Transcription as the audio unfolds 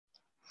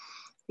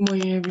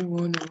Morning,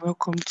 everyone, and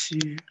welcome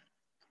to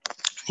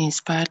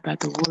Inspired by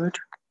the Word,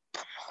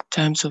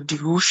 Times of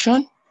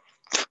Devotion.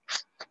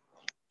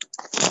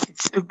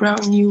 It's a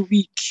brand new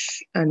week,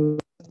 and we're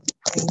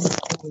praying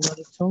in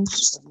other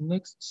tongues for the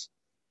next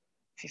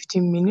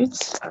 15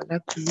 minutes. I'd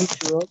like to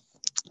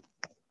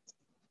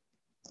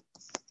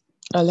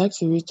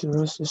read to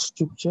us the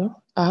scripture,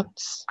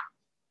 Acts.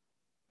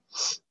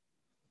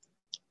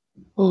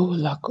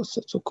 I'll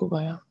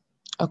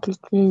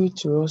quickly read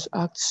to us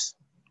Acts.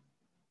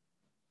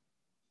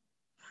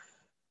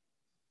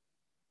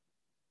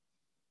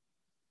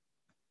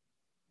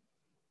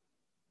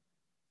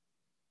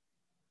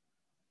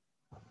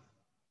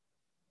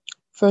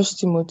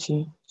 First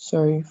Timothy.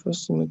 Sorry.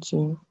 Sorry,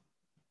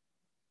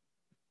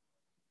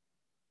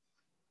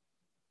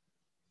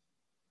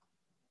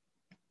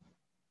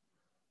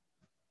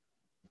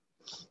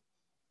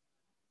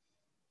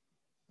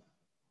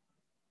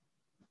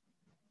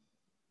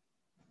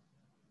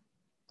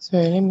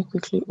 let me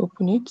quickly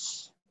open it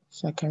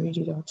so I can read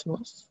it out to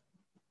us.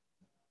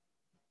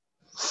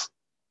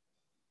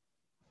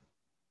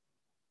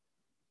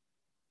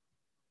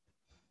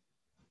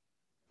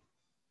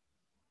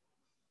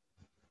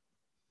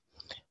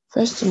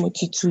 First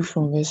Timothy 2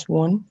 from verse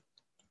 1.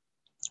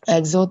 I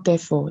exhort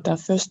therefore that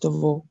first of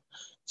all,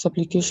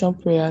 supplication,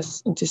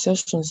 prayers,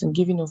 intercessions, and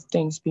giving of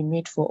thanks be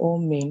made for all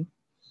men,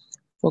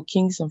 for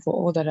kings and for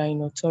all that are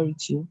in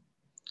authority,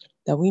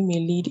 that we may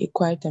lead a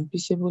quiet and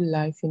peaceable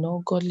life in all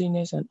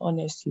godliness and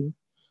honesty.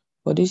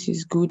 For this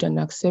is good and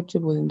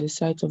acceptable in the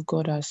sight of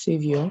God our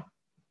Saviour,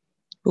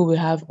 who will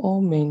have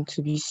all men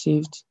to be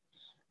saved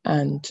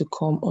and to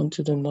come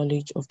unto the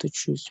knowledge of the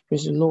truth.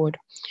 Praise the Lord.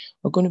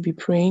 We're going to be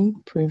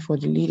praying for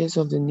the leaders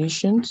of the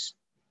nations,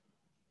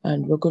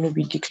 and we're going to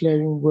be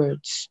declaring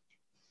words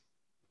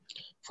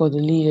for the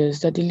leaders,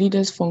 that the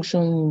leaders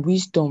function in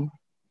wisdom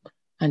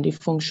and they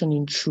function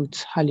in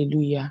truth.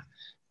 Hallelujah.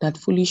 That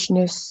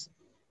foolishness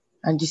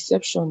and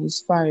deception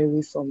is far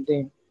away from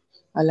them.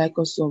 I like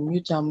us to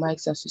unmute our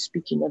mics as we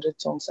speak in other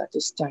tongues at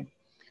this time.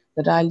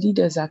 That our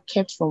leaders are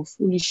kept from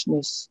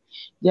foolishness.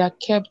 They are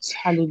kept,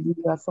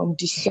 hallelujah, from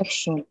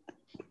deception.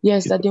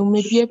 Yes, that they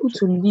may be able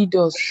to lead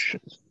us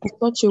in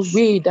such a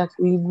way that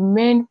we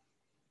men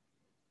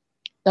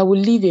that will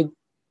live a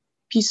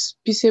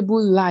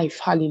peaceable life.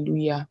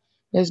 Hallelujah.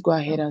 Let's go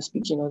ahead and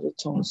speak in other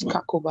tongues.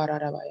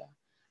 Kakobarabaya.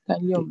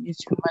 Can you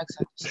unmute your mics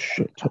at this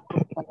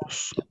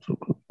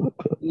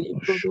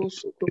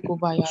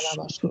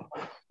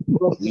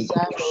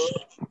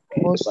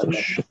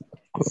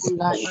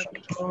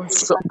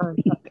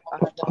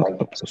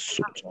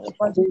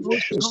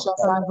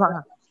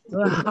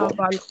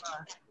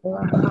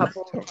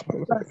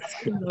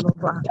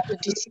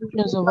the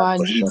decisions of our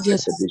leaders.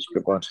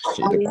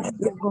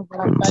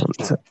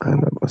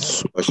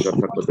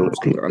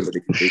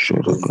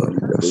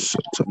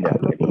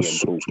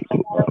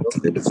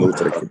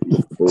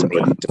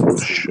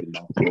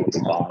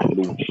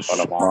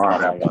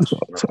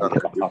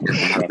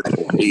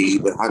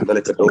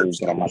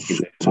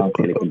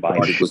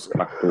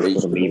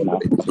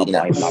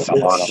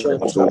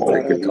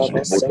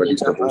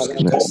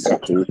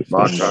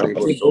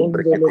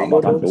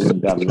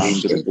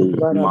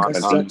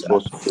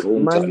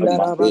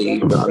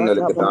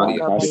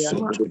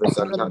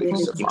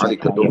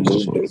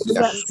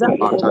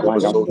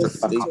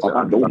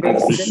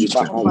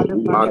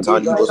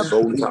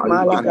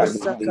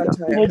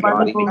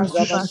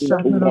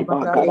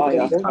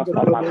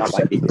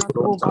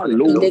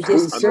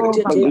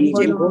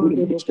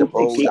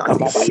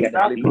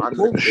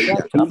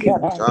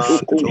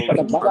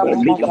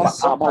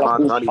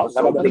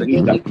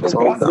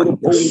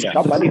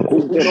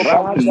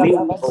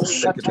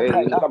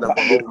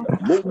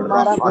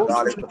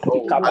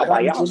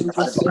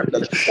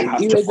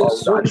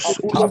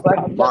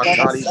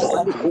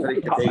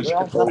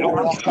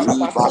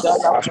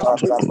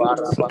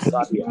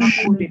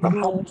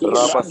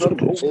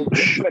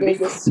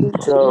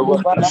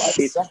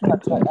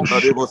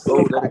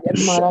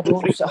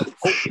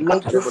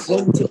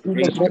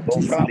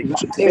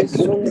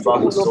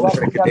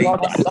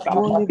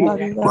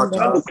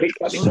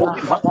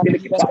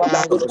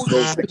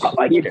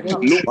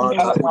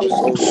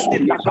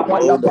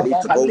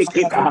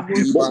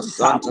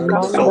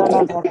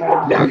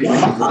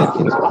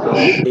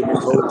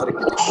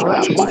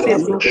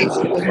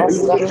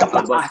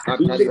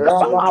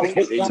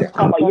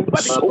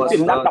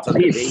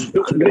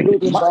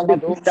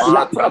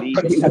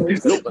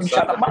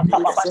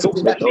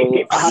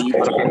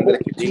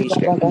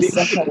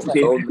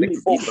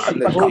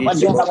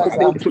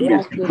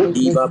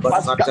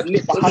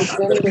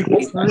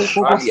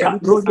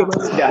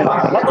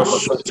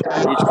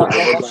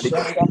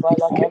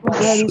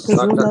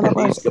 Santa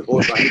Kadishka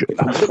Borba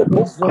Nikadishka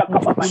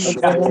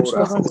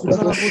Ora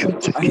Kadishka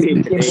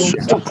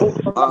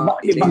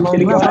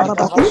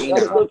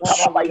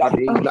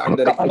Kadila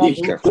under the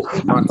Kadishka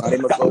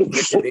Matarimaso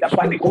Kadishka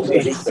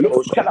Kadishka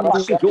Boshka under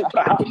the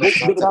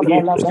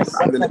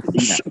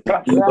Kadina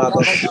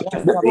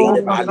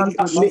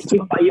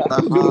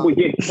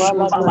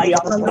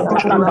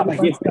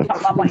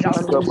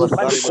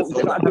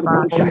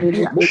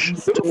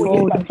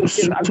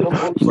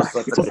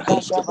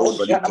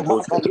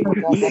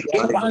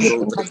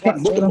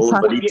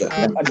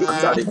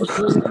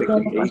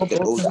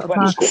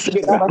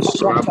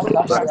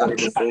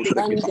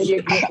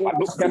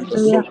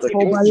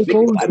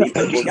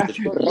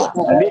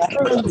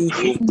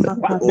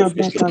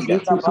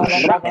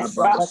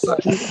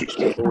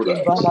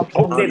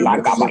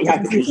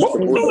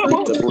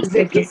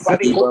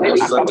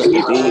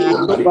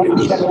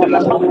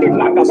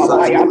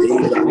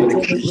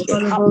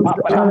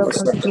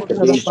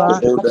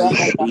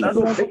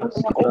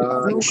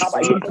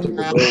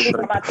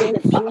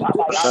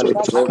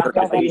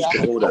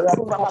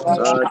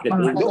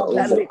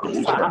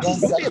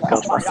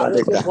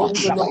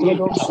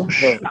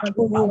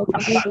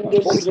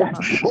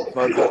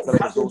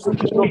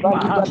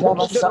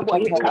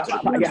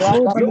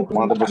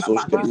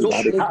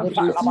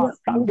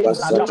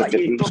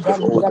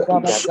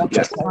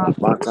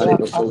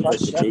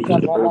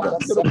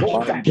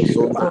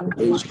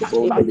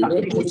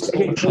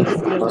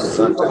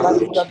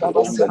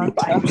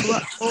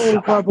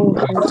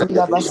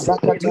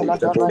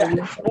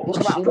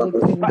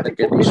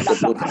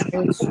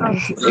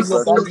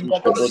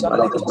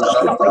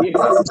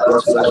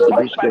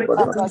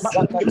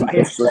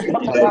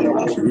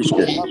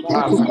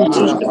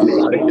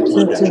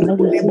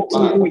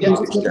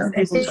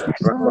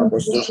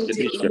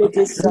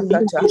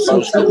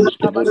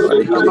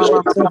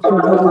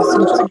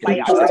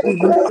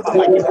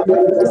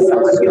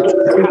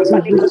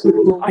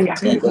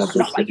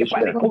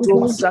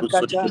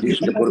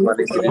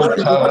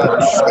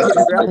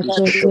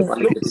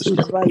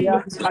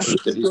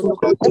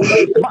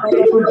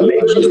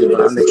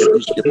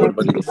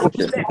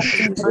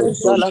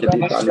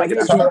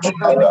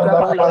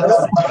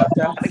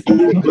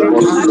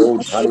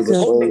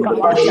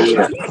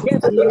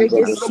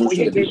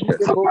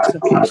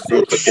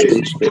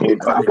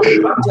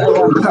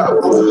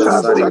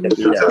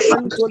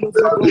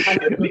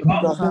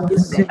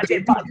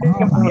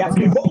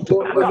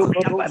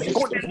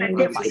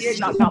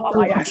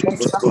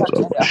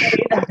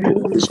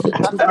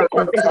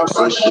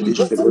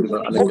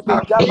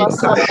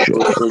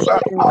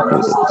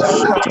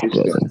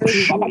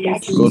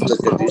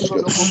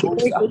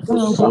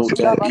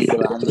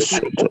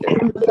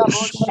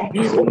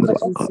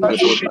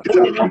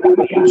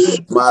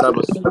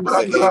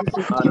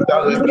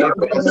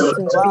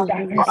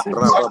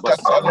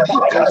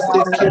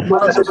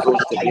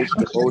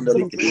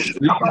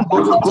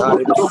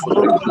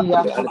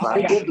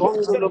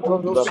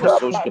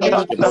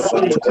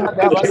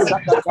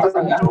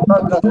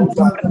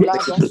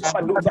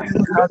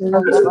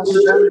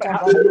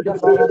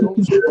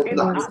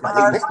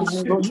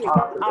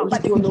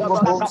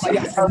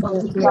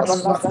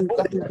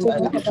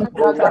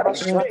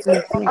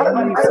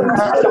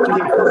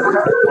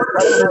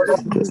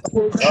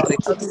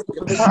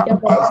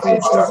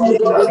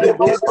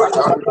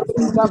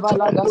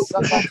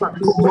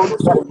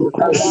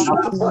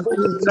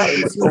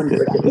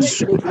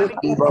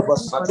Iba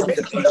Basata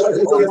Kadina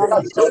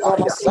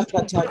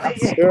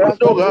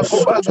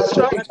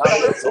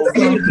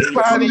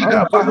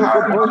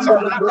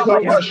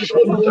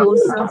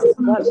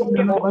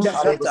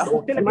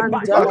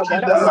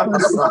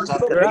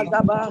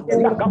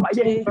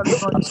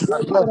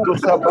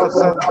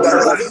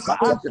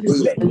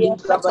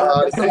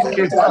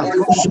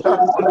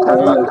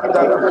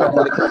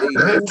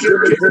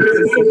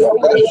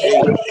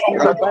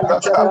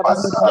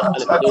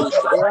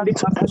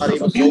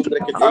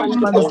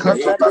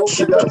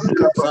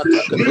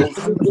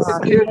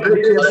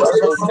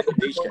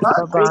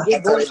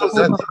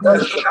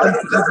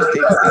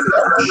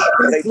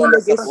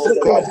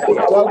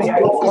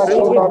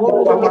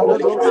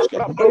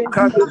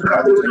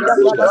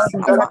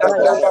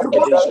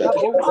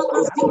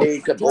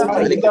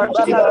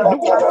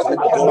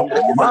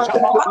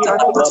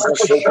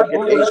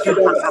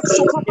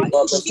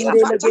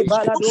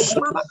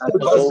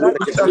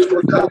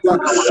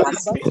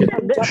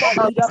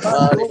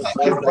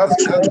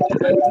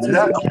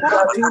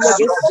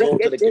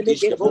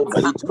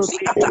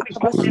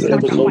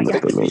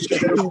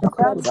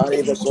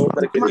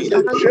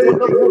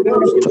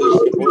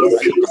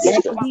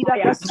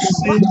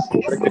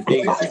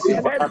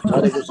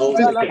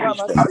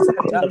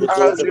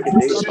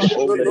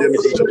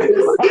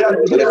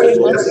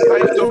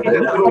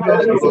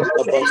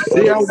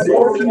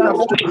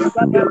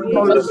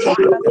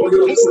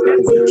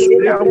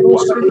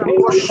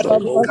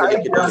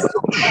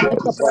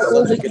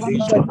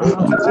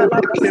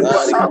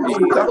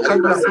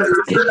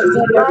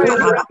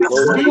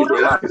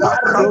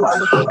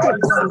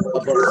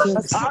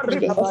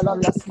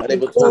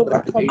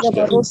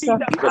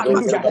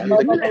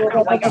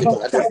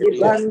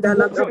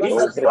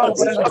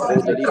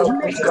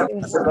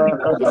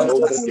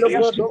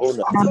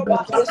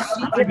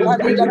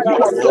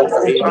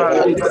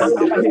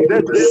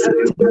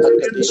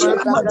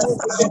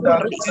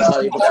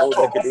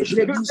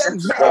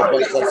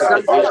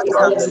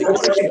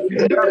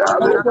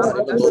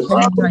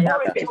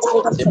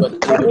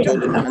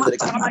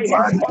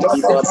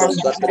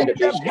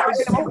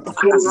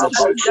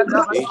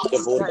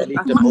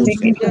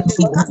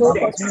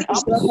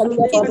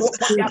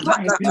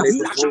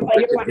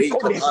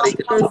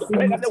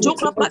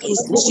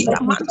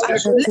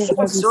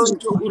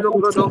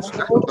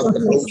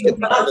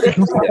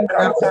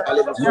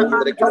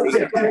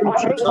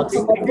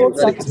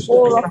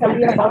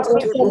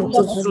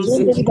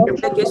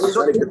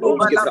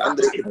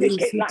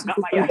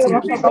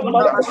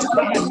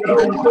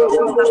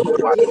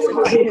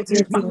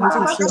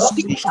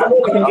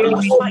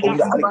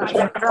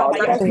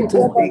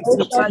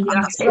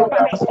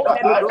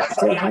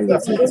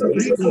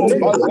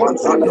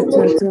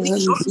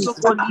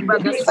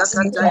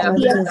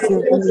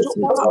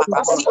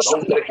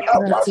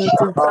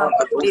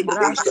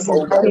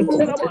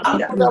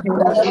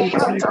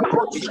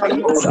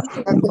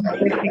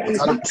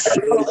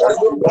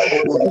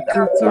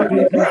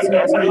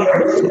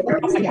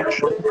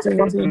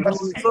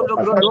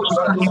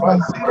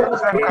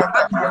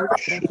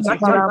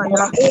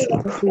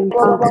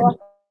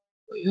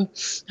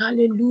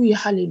Hallelujah,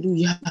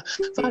 hallelujah.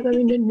 Father,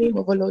 in the name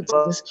of our Lord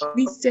Jesus,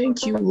 we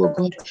thank you, O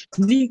God.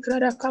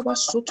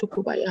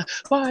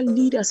 For our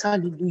leaders,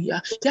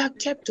 hallelujah. They are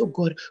kept, O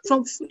God,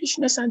 from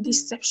foolishness and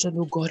deception,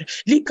 O God.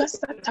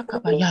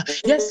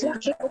 Yes,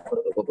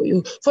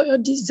 for your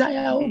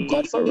desire, O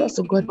God, for us,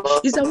 O God,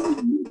 is that we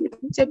live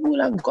a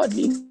suitable and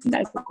godly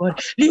life, O God.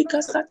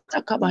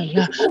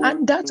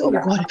 And that, oh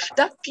God,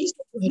 that peace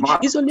of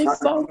God is only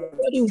found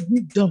in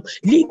wisdom.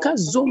 Lika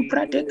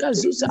zompra deka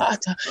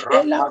zuzata.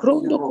 Ela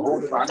krondo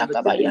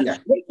takabaya.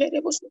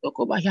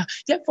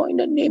 Therefore, in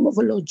the name of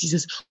the Lord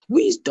Jesus,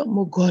 wisdom,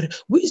 oh God,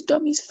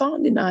 wisdom is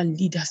found in our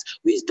leaders.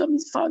 Wisdom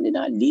is found in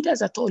our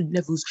leaders at all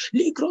levels.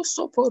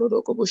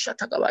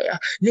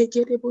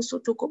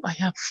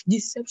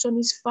 Deception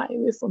is far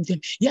away from them.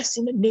 Yes,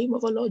 in the name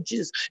of the Lord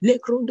Jesus.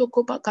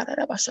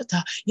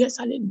 Yes,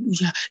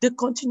 hallelujah. The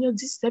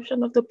continuous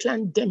deception of the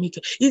pandemic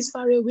is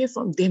far away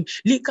from them.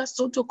 Lika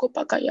soto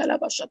kopakayala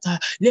bashata.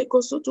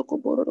 Leko soto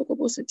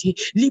koborokobositi.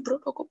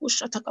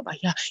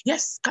 Librokoposhatakabaya.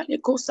 Yes,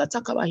 kaleko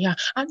satakabaya.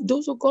 And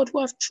those of God who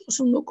have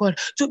chosen, oh God,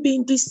 to be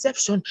in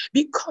deception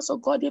because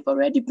of God, they've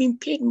already been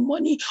paid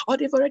money or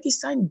they've already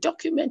signed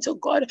documents, oh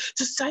God,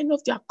 to sign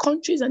off their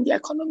countries and the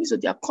economies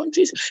of their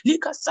countries.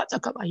 Lika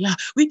satakabaya.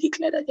 We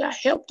declare that they are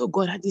helped, oh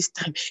God, at this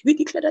time. We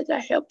declare that they are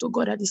helped, oh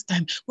God, at this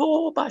time.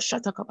 Oh,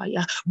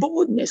 bashatakabaya.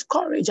 Boldness,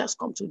 courage has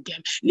come to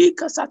them.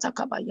 Lika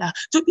satakabaya.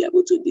 To be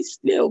able to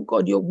display, oh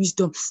God, your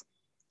wisdom.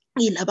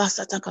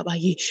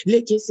 Ilabasatakabaye,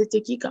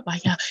 lekeseteki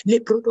kabaya,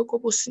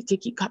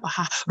 leprodokopositeki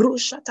kabaha,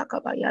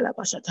 roshatakabaya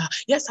labashata.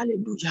 Yes,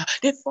 hallelujah.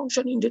 They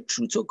function in the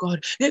truth, oh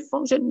God. They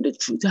function in the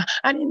truth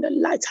and in the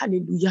light,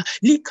 hallelujah.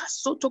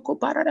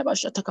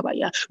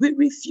 Likasotokoparadabashatakabaya. We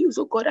refuse,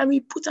 oh God, and we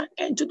put an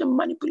end to the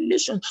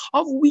manipulation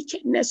of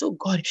wickedness, oh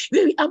God,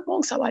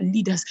 amongst our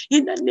leaders.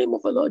 In the name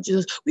of the Lord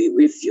Jesus, we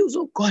refuse,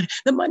 oh God,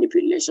 the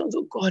manipulations,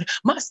 oh God,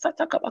 of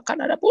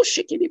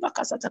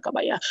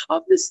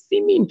the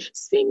seeming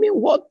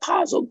world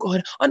powers, oh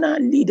God, on our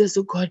leaders,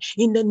 oh God,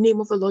 in the name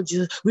of the Lord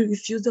Jesus. We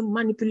refuse the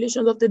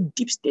manipulations of the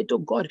deep state, oh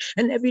God,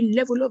 and every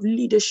level of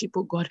leadership,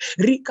 oh God.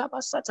 In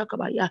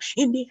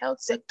the health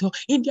sector,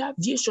 in the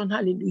aviation,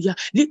 hallelujah.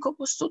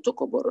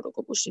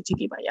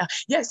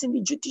 Yes, in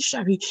the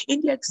judiciary,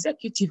 in the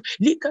executive,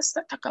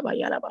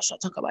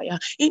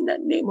 in the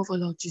name of the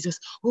Lord Jesus.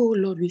 Oh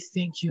Lord, we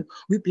thank you.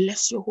 We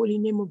bless your holy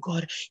name, oh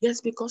God. Yes,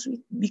 because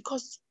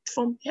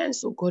from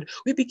hence, oh God,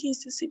 we begin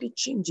to see the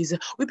changes.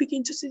 We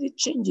begin to see the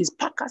changes.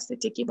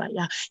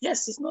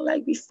 Yes, it's not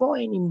like before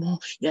anymore.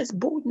 Yes,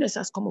 boldness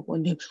has come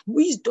upon them.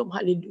 Wisdom,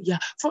 hallelujah.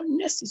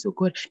 Fondness, oh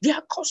God, they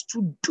are caused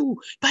to do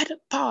by the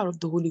power of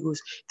the Holy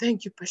Ghost.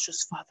 Thank you,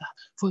 precious Father,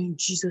 for in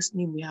Jesus'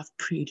 name we have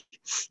prayed.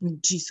 In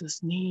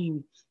Jesus'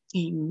 name,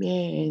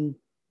 amen.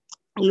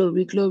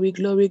 Glory, glory,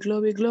 glory,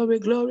 glory, glory,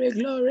 glory,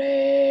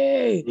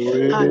 glory.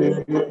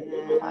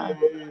 Hallelujah.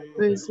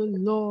 Praise the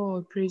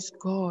Lord. Praise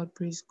God.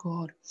 Praise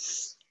God.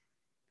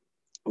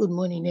 Good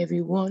morning,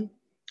 everyone.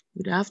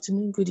 Good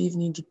afternoon, good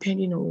evening,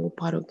 depending on what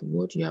part of the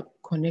world you are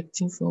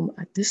connecting from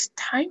at this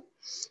time.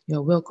 You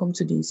are welcome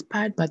to the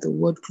Inspired by the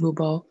Word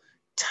Global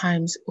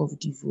Times of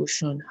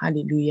Devotion.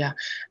 Hallelujah.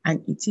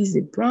 And it is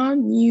a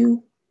brand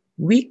new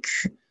week.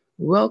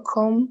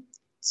 Welcome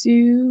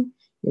to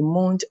a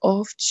month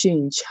of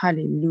change.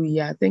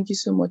 Hallelujah. Thank you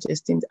so much,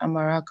 esteemed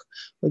Amarak,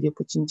 for the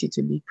opportunity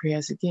to lead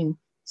prayers again.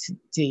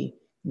 today.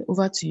 And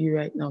over to you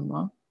right now,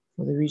 Ma,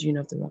 for the reading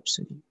of the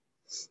Rhapsody.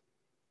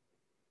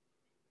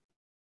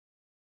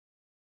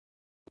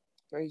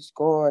 Praise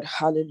God.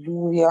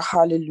 Hallelujah,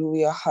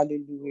 hallelujah,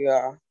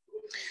 hallelujah.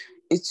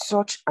 It's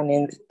such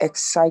an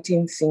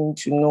exciting thing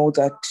to know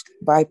that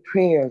by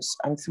prayers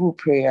and through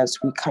prayers,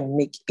 we can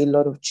make a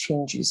lot of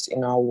changes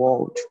in our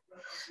world.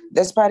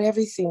 Despite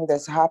everything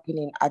that's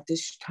happening at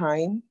this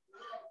time,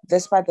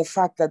 despite the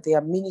fact that there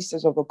are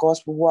ministers of the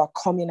gospel who are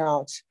coming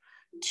out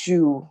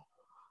to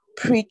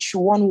preach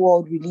one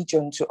world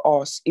religion to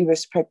us,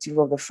 irrespective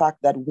of the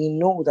fact that we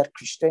know that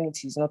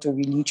Christianity is not a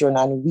religion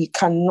and we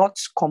cannot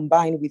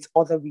combine with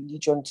other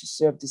religions to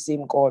serve the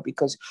same God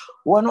because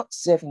we're not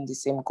serving the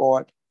same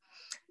God.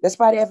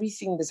 Despite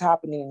everything that's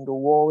happening in the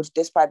world,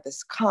 despite the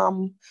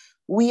scam,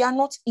 we are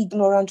not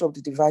ignorant of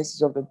the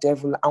devices of the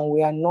devil and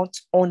we are not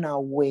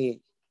unaware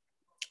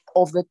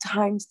of the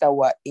times that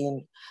we're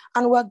in.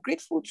 And we're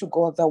grateful to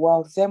God that we're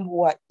of them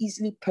who are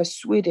easily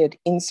persuaded,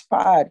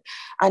 inspired,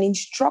 and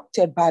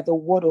instructed by the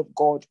word of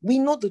God. We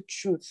know the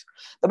truth.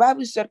 The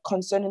Bible said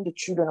concerning the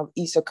children of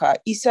Issachar,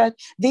 he said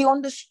they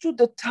understood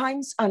the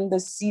times and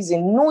the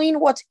season, knowing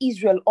what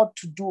Israel ought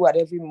to do at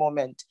every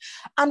moment.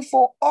 And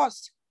for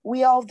us,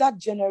 we are of that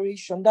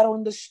generation that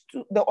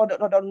understand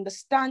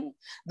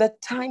the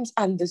times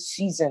and the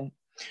season,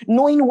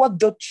 knowing what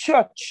the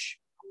church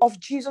of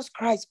Jesus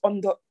Christ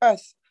on the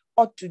earth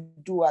ought to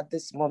do at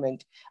this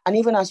moment. And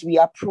even as we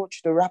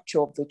approach the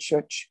rapture of the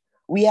church,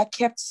 we are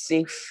kept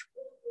safe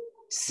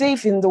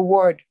in the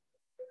word,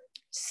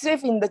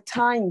 safe in the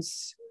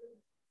times,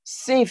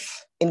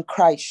 safe in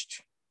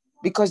Christ,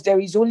 because there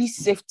is only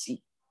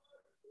safety.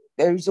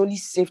 There is only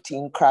safety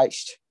in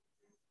Christ.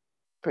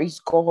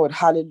 Praise God.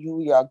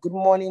 Hallelujah. Good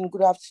morning,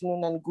 good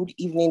afternoon, and good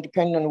evening,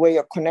 depending on where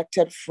you're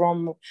connected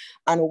from.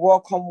 And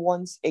welcome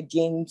once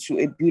again to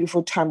a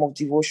beautiful time of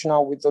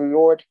devotional with the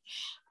Lord.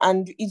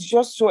 And it's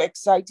just so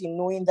exciting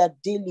knowing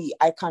that daily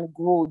I can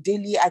grow,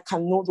 daily I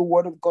can know the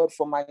word of God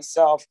for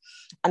myself.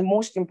 And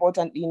most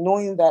importantly,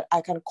 knowing that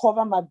I can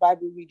cover my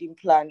Bible reading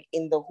plan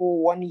in the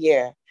whole 1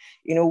 year,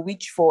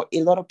 which for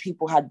a lot of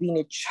people had been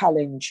a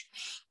challenge.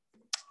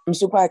 I'm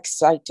super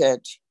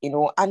excited,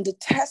 and the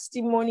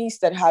testimonies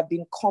that have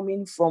been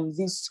coming from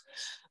this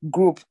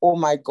group, oh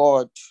my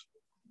God,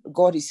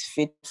 God is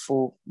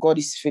faithful. God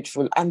is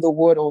faithful. And the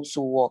word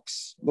also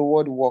works. The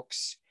word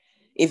works.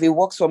 If it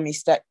works for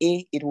Mr.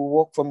 A, it will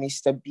work for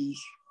Mr. B.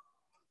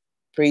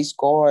 Praise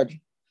God.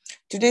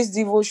 Today's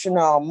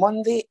devotional,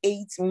 Monday,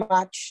 8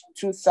 March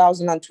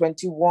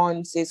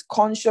 2021, says,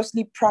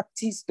 consciously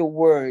practice the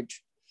word.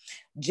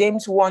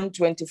 James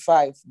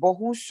 1:25, but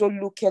whoso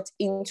looketh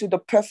into the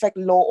perfect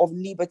law of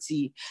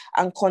liberty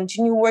and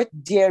continueth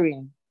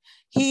therein,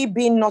 he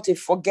being not a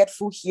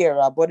forgetful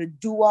hearer, but a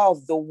doer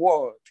of the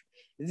word,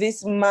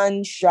 this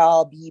man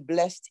shall be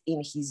blessed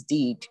in his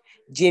deed.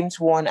 James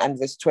 1 and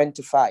verse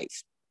 25.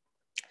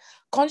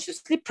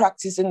 Consciously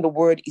practicing the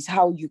word is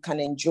how you can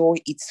enjoy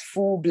its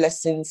full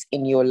blessings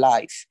in your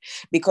life,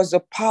 because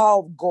the power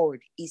of God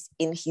is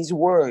in his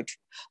word.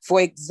 For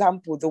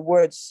example, the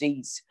word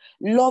says,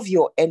 love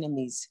your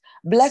enemies,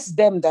 bless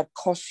them that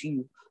curse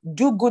you,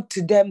 do good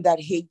to them that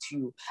hate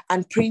you,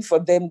 and pray for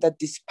them that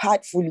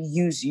despitefully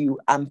use you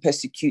and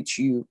persecute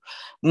you.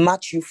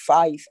 Matthew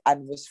 5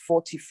 and verse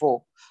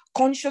 44.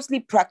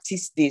 Consciously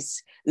practice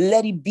this.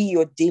 Let it be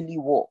your daily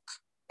walk.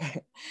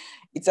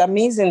 It's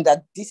amazing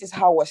that this is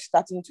how we're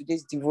starting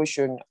today's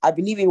devotion. I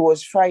believe it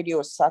was Friday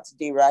or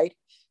Saturday, right?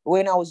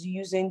 When I was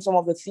using some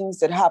of the things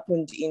that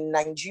happened in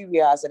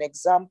Nigeria as an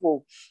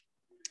example.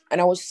 And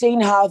I was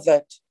saying how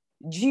that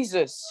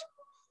Jesus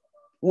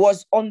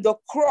was on the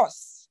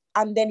cross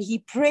and then he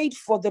prayed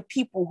for the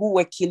people who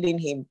were killing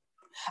him,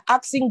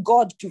 asking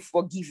God to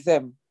forgive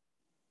them.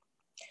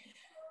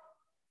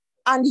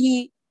 And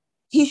he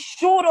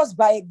showed us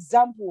by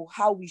example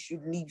how we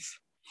should live.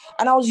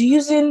 And I was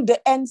using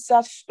the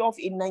EndSARS stuff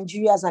in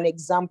Nigeria as an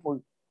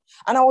example.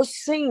 And I was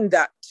saying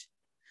that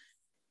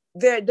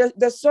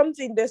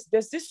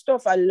there's this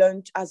stuff I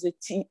learned as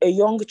a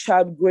young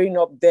child growing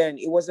up then.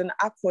 It was an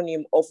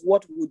acronym of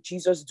what would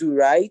Jesus do,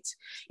 right?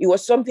 It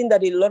was something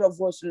that a lot of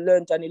us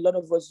learned and a lot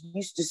of us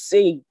used to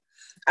say.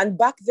 And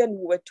back then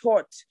we were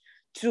taught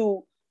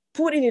to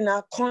put it in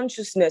our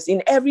consciousness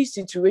in every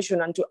situation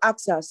and to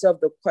ask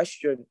ourselves the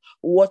question,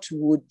 what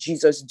would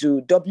Jesus do?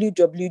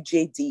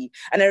 WWJD.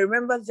 And I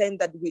remember then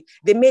that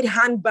they made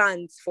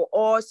handbands for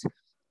us.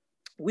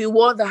 We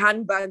wore the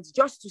handbands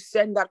just to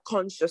send that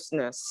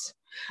consciousness.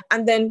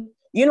 And then,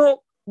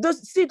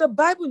 the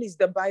Bible is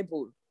the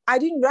Bible. I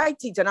didn't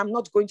write it and I'm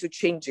not going to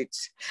change it.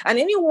 And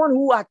anyone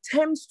who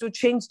attempts to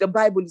change the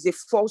Bible is a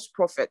false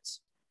prophet.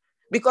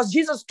 Because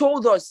Jesus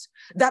told us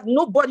that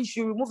nobody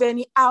should remove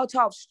any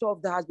iota of stuff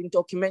that has been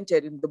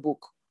documented in the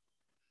book.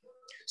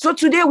 So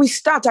today we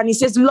start and he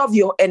says, love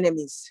your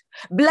enemies.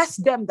 Bless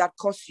them that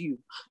curse you.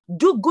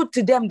 Do good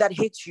to them that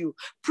hate you.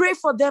 Pray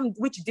for them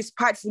which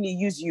despitefully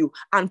use you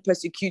and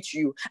persecute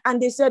you.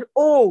 And they said,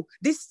 oh,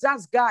 these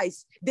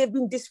guys, they've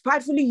been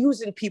despitefully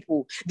using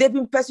people. They've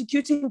been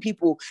persecuting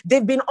people.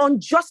 They've been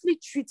unjustly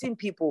treating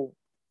people.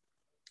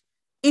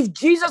 If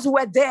Jesus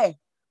were there,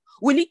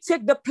 will he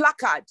take the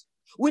placard?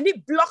 Will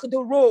he block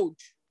the road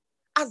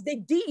as they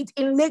did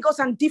in Lagos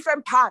and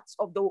different parts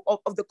of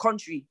the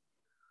country?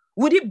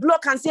 Would he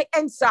block and say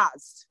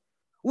EndSARS?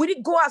 Would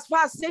he go as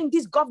far as saying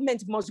this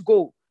government must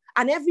go?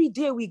 And every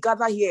day we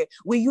gather here,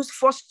 we use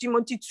 1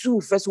 Timothy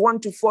 2, verse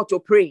 1-4 to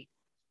pray.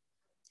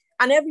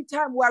 And every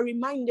time we are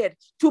reminded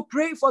to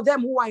pray for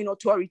them who are in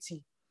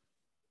authority.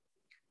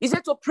 He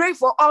said to pray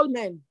for all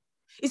men.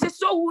 He said,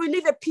 so we will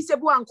live a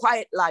peaceable and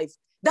quiet life.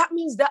 That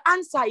means the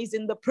answer is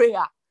in the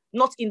prayer,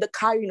 not in the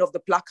carrying of the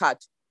placard,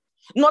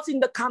 not in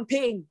the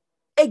campaign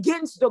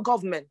against the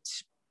government.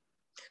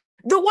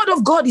 The word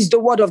of God is the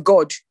word of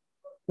God.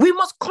 We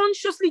must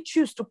consciously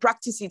choose to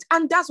practice it.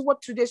 And that's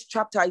what today's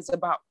chapter is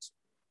about.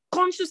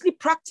 Consciously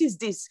practice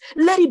this.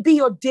 Let it be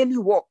your daily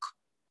walk.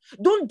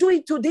 Don't do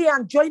it today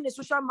and join a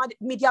social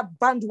media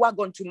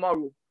bandwagon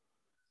tomorrow.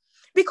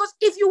 Because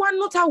if you are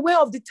not aware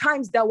of the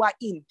times that we're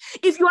in,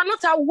 if you are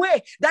not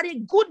aware that a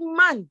good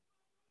man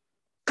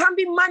can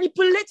be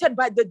manipulated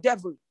by the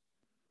devil.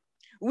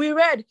 We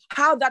read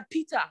how that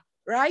Peter,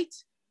 right?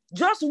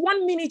 Just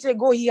 1 minute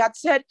ago, he had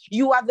said,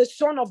 you are the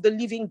son of the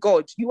living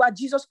God. You are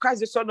Jesus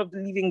Christ, the son of the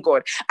living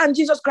God. And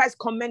Jesus Christ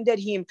commended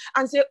him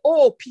and said,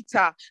 oh,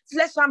 Peter,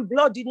 flesh and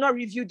blood did not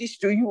reveal this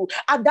to you.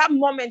 At that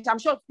moment, I'm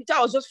sure Peter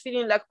was just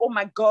feeling like, oh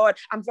my God,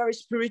 I'm very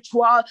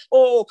spiritual.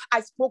 Oh, I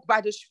spoke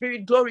by the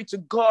Spirit, glory to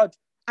God.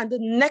 And the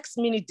next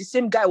minute, the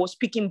same guy was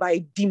speaking by a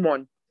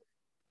demon.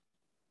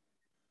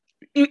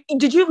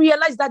 Did you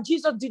realize that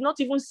Jesus did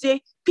not even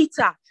say,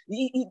 Peter?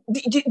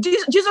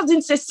 Jesus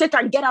didn't say,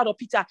 Satan, get out of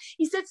Peter.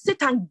 He said,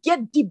 Satan,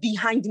 get thee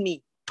behind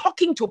me,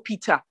 talking to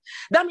Peter.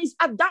 That means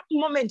at that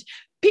moment,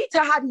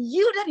 Peter had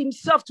yielded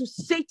himself to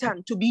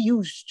Satan to be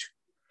used.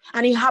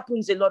 And it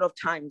happens a lot of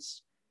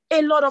times.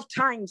 A lot of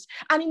times.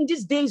 And in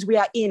these days we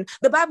are in,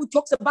 the Bible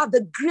talks about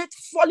the great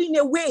falling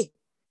away.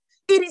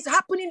 It is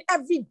happening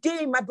every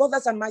day, my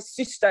brothers and my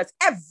sisters,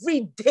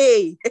 every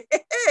day.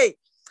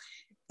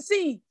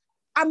 See,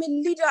 I'm a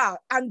leader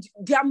and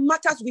there are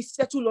matters we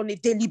settle on a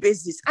daily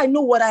basis. I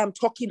know what I am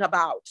talking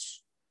about.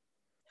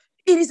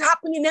 It is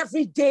happening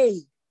every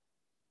day.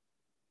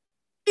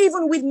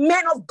 Even with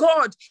men of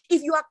God,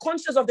 if you are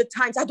conscious of the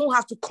times, I don't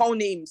have to call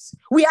names.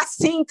 We are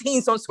seeing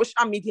things on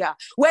social media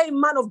where a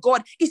man of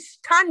God is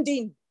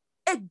standing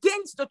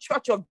against the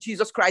church of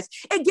Jesus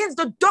Christ, against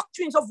the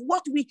doctrines of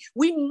what we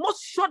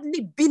most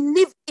surely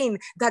believe in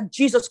that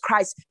Jesus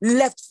Christ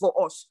left for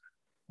us.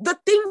 The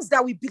things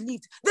that we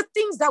believed, the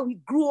things that we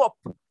grew up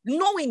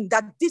knowing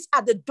that these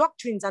are the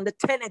doctrines and the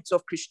tenets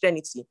of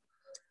Christianity.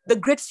 The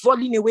great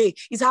falling away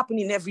is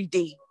happening every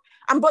day.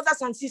 And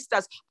brothers and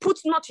sisters, put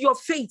not your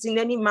faith in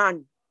any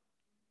man.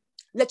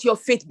 Let your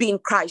faith be in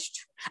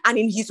Christ and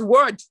in his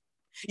word.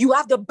 You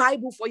have the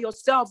Bible for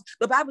yourself.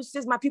 The Bible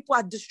says, my people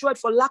are destroyed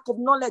for lack of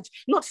knowledge,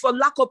 not for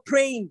lack of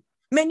praying.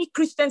 Many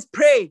Christians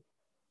pray,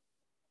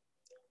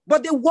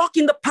 but they walk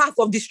in the path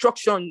of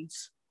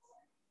destructions.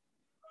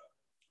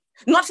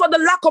 Not for the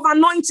lack of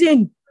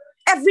anointing.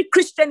 Every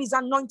Christian is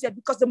anointed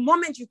because the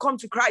moment you come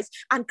to Christ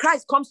and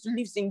Christ comes to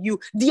live in you,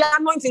 the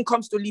anointing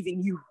comes to live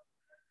in you.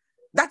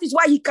 That is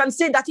why he can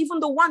say that even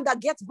the one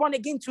that gets born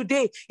again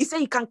today, he said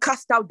he can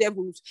cast out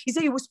devils. He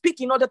said he will speak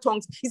in other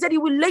tongues. He said he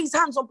will lay his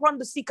hands upon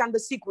the sick and the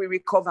sick will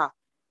recover.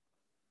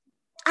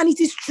 And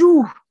it is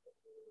true.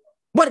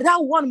 But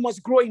that one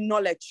must grow in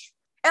knowledge.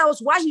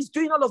 Else, while he's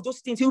doing all of those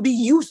things, he will be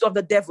used of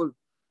the devil.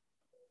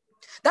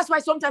 That's why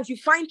sometimes you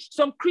find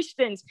some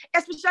Christians,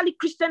 especially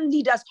Christian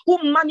leaders,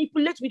 who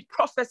manipulate with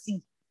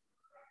prophecy.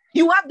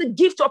 You have the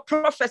gift of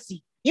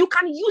prophecy. You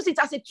can use it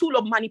as a tool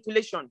of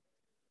manipulation.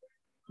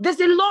 There's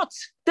a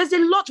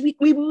lot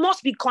we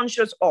must be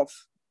conscious of.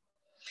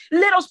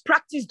 Let us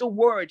practice the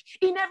word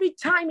in every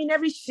time, in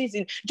every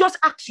season. Just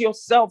ask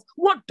yourself,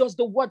 what does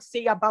the word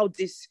say about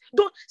this?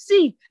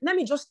 Let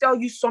me just tell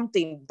you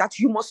something that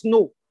you must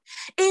know.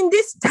 In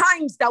these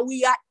times that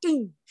we are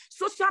in,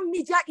 social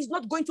media is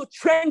not going to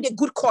trend a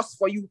good cause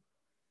for you.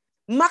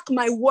 Mark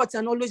my words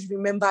and always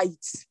remember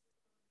it.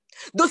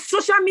 The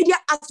social media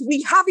as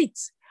we have it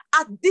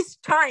at this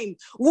time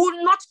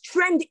will not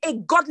trend a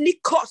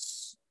godly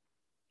cause.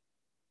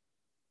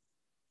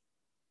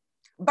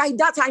 By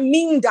that, I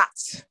mean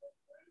that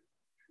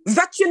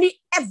virtually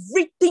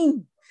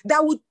everything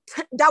that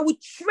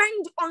would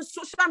trend on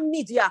social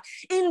media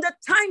in the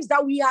times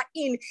that we are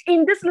in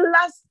these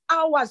last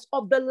hours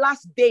of the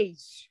last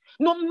days,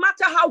 no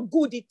matter how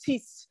good it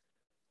is,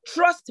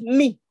 trust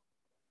me,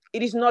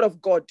 it is not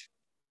of God.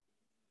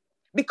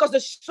 Because the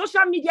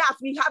social media as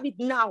we have it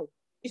now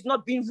is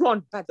not being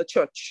run by the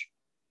church.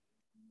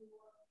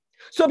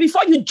 So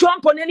before you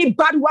jump on any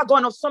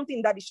bandwagon of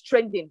something that is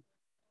trending,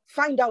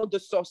 find out the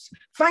source.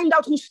 Find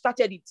out who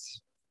started it.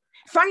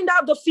 Find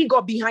out the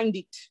figure behind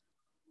it.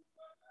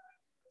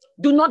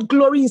 Do not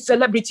glory in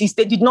celebrities.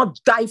 They did not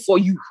die for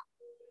you.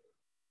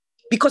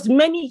 Because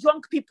many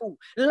young people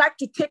like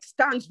to take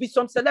stands with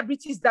some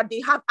celebrities that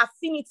they have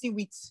affinity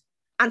with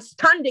and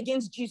stand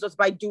against Jesus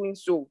by doing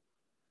so.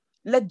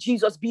 Let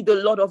Jesus be the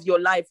Lord of your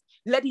life.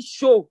 Let it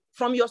show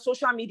from your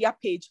social media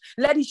page.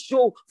 Let it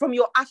show from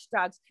your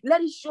hashtags.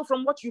 Let it show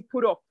from what you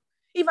put up.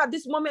 If at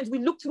this moment we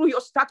look through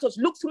your status,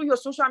 look through your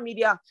social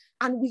media,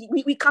 and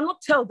we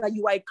cannot tell that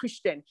you are a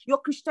Christian, your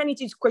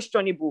Christianity is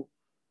questionable.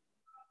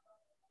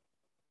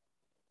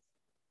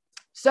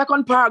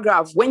 Second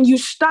paragraph, when you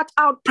start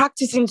out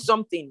practicing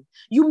something,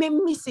 you may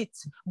miss it,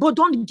 but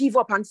don't give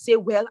up and say,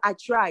 well, I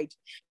tried.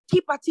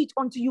 Keep at it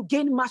until you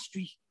gain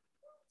mastery.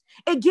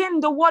 Again,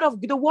 the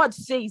word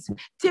says,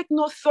 take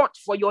no thought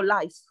for your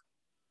life.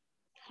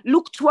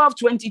 Luke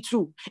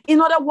 12:22. In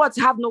other words,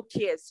 have no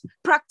cares.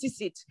 Practice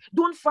it.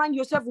 Don't find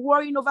yourself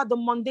worrying over the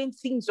mundane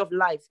things of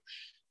life.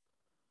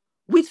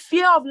 With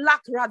fear of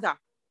lack, rather,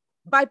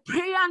 by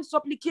prayer and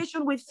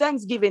supplication with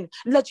thanksgiving,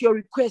 let your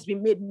requests be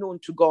made known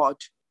to God.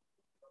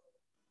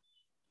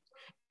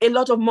 A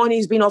lot of money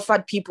is being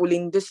offered people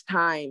in this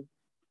time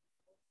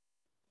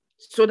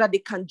so that they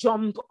can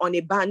jump on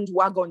a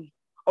bandwagon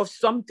of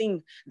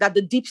something that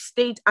the deep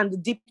state and the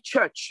deep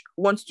church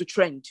wants to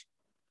trend.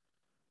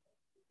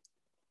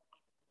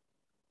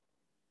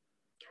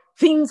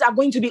 Things are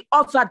going to be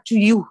offered to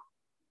you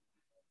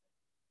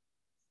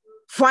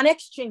for an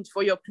exchange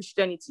for your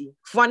Christianity,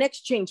 for an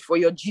exchange for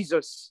your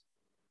Jesus,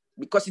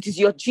 because it is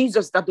your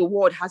Jesus that the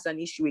world has an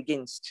issue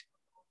against.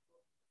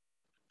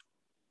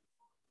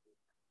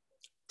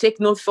 Take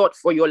no thought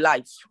for your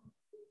life.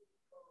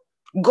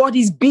 God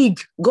is big.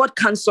 God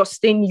can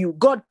sustain you.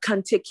 God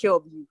can take care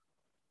of you.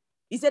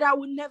 He said, I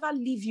will never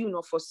leave you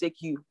nor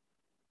forsake you.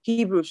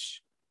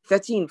 Hebrews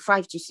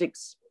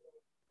 13:5-6.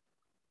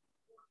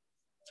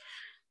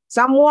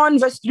 Psalm 1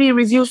 verse 3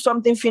 reveals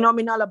something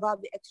phenomenal about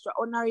the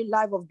extraordinary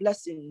life of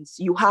blessings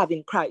you have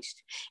in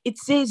Christ. It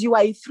says you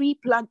are a tree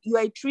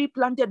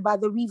planted by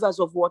the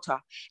rivers of water,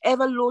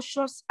 ever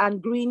luscious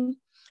and green,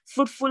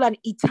 fruitful and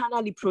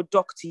eternally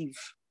productive.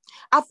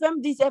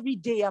 Affirm this every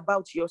day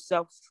about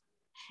yourself.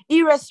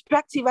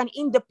 Irrespective and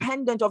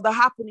independent of the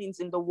happenings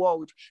in the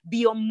world,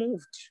 be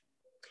unmoved.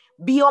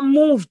 Be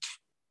unmoved.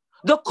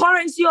 The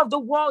currency of the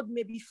world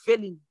may be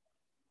failing.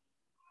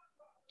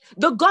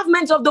 The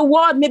government of the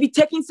world may be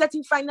taking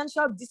certain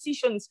financial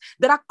decisions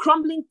that are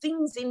crumbling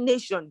things in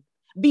nation.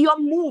 Be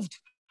unmoved.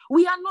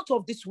 We are not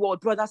of this world,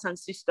 brothers and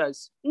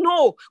sisters.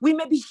 No, we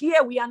may be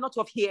here. We are not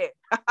of here.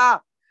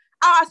 Our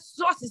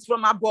source is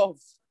from above.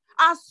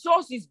 Our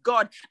source is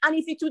God. And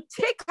if it would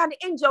take an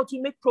angel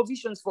to make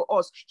provisions for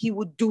us, he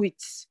would do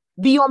it.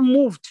 Be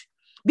unmoved.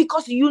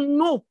 Because you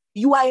know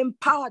you are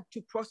empowered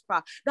to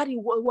prosper. That is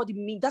what it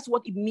means. That's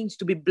what it means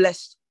to be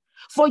blessed.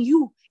 For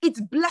you, it's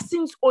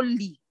blessings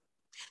only.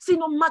 See,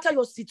 no matter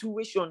your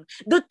situation,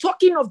 the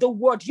talking of the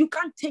word, you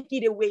can't take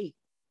it away.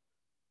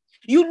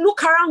 You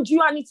look around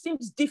you and it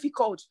seems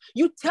difficult.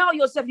 You tell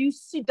yourself, you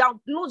sit down,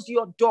 close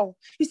your door.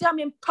 You say, I'm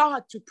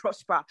empowered to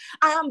prosper.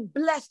 I am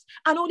blessed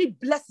and only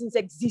blessings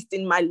exist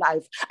in my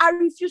life. I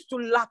refuse to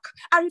lack.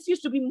 I refuse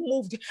to be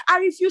moved. I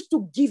refuse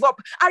to give up.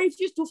 I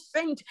refuse to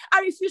faint.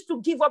 I refuse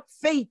to give up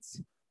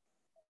faith.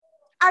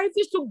 I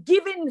refuse to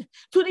give in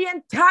to the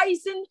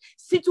enticing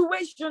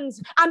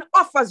situations and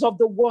offers of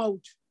the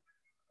world.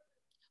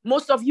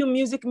 Most of you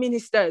music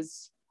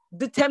ministers,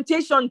 the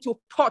temptation to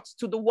pot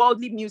to the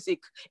worldly music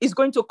is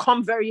going to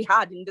come very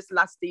hard in these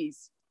last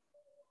days.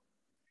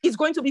 It's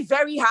going to be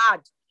very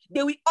hard.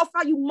 They will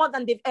offer you more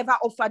than they've ever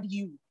offered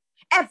you.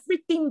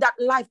 Everything that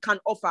life can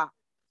offer.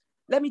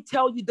 Let me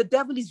tell you, the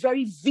devil is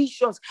very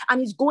vicious and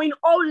he's going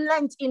all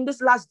length in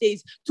these last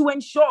days to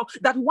ensure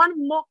that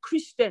one more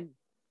Christian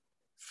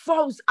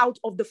falls out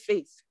of the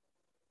faith.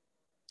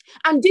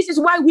 And this is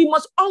why we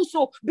must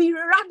also be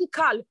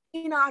radical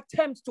in our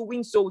attempt to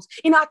win souls,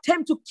 in our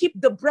attempt to keep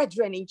the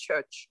brethren in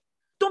church.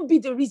 Don't be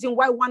the reason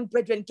why one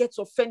brethren gets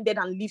offended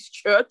and leaves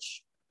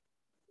church.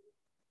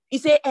 You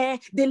say,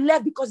 they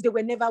left because they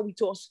were never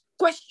with us.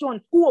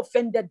 Question, who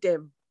offended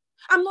them?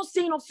 I'm not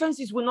saying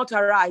offenses will not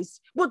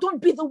arise, but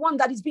don't be the one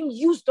that is being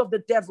used of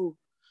the devil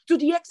to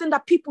the extent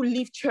that people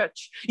leave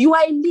church. You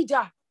are a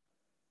leader.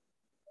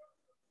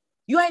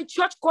 You are a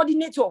church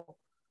coordinator.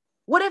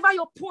 Whatever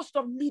your post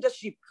of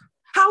leadership,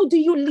 how do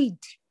you lead?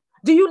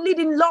 Do you lead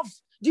in love?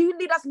 Do you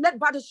lead as led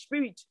by the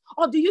Spirit?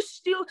 Or are you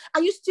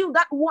still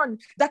that one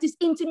that is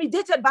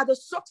intimidated by the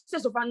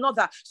success of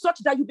another, such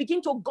that you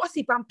begin to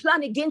gossip and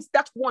plan against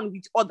that one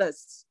with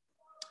others?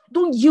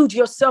 Don't yield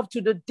yourself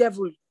to the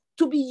devil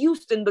to be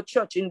used in the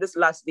church in these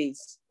last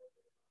days.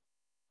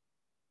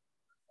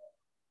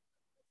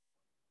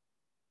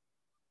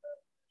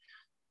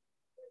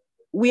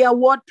 We are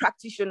word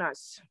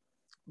practitioners.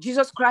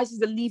 Jesus Christ is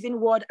the living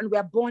word and we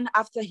are born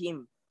after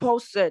him. Paul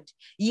said,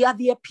 ye are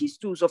the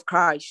epistles of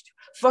Christ.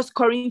 1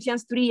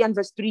 Corinthians 3 and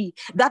verse 3.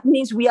 That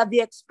means we are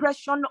the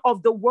expression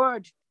of the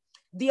word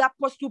The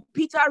Apostle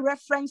Peter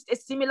referenced a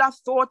similar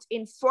thought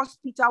in 1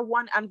 Peter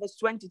 1 and verse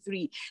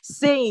 23,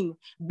 saying,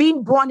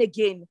 being born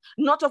again,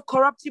 not of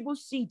corruptible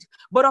seed,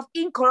 but of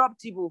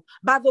incorruptible,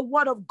 by the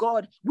word of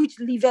God, which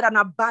liveth and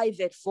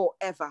abideth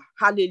forever.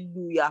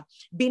 Hallelujah.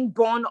 Being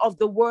born of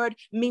the word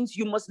means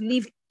you must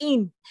live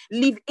in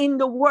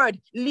the word,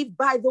 live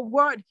by the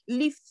word,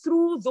 live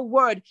through the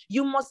word.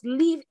 You must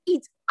live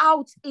it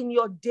out in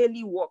your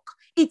daily walk.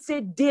 It's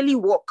a daily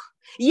walk.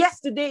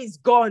 Yesterday is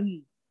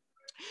gone.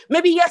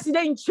 Maybe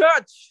yesterday in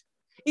church,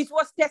 it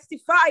was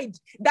testified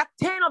that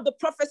 10 of the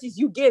prophecies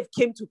you gave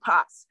came to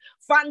pass.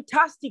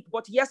 Fantastic,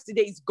 but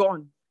yesterday is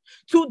gone.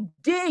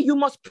 Today, you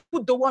must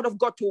put the word of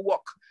God to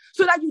work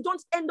so that you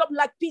don't end up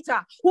like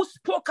Peter, who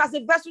spoke as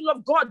a vessel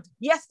of God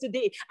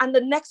yesterday, and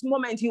the next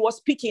moment he was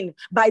speaking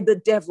by the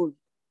devil.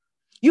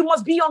 You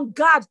must be on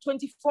guard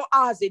 24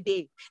 hours a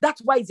day.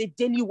 That's why it's a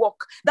daily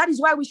walk. That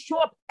is why we show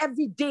up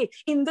every day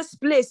in this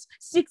place,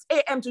 6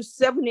 a.m. to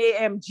 7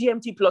 a.m.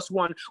 GMT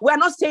 +1. We're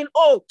not saying,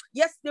 oh,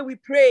 yesterday we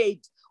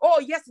prayed.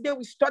 Oh, yesterday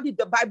we studied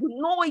the Bible.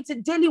 No, it's a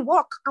daily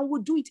walk, and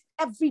we'll do it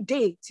every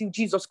day till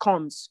Jesus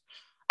comes.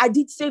 I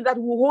did say that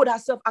we'll hold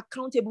ourselves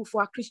accountable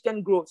for our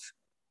Christian growth.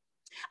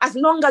 As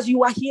long as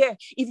you are here,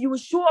 if you will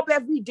show up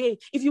every day,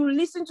 if you will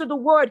listen to the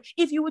word,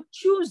 if you will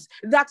choose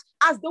that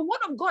as the word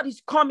of God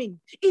is coming,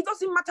 it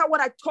doesn't matter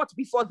what I taught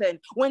before then.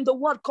 When the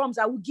word comes,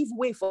 I will give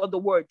way for the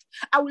word.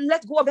 I will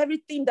let go of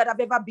everything that I've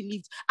ever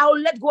believed. I will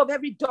let go of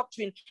every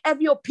doctrine,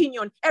 every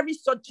opinion, every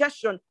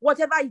suggestion,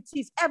 whatever it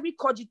is, every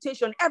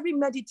cogitation, every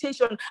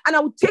meditation, and I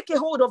will take a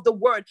hold of the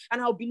word,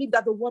 and I will believe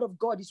that the word of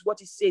God is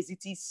what it says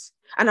it is,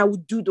 and I will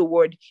do the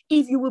word.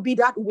 If you will be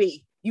that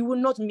way, you will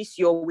not miss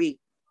your way.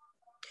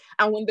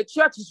 And when the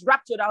church is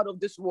raptured out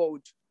of this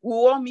world,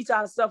 we'll all meet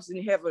ourselves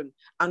in heaven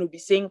and we'll be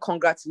saying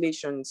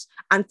congratulations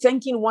and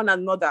thanking one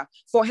another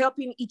for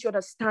helping each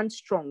other stand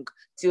strong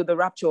till the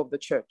rapture of the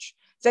church.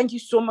 Thank you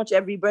so much,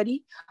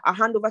 everybody. I'll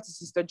hand over to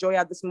Sister Joy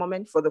at this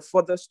moment for the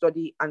further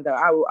study and the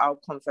our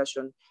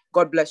confession.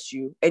 God bless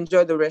you.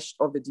 Enjoy the rest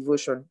of the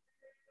devotion.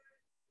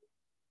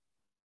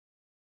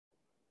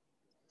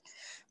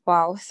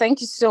 Wow, thank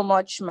you so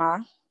much, Ma.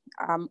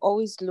 I'm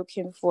always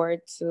looking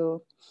forward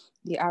to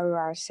the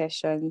ROR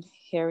session,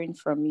 hearing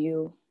from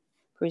you.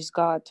 Praise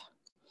God.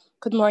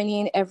 Good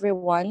morning,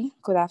 everyone.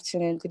 Good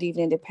afternoon, good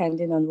evening,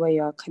 depending on where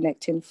you're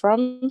connecting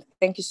from.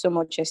 Thank you so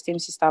much,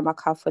 esteemed Sister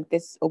Amaka, for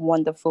this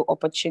wonderful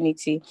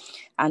opportunity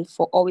and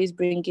for always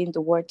bringing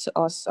the word to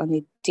us on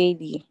a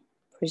daily.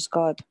 Praise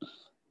God.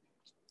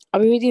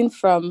 I'm reading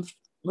from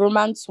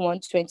Romans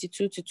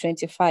 1:22 to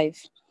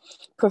 25.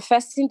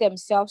 Professing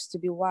themselves to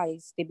be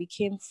wise, they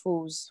became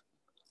fools,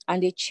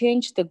 and they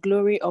changed the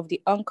glory of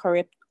the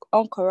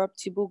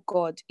uncorruptible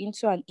God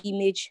into an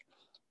image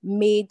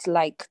made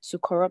like to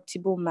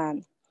corruptible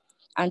man,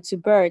 and to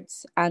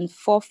birds and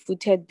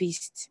four-footed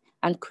beasts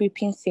and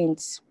creeping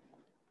things.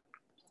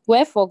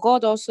 Wherefore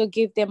God also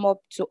gave them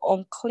up to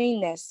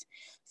uncleanness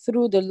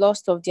through the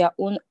lust of their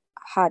own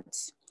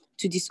hearts,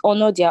 to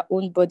dishonor their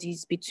own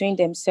bodies between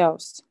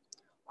themselves,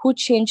 who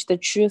changed the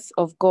truth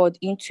of God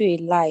into a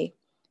lie,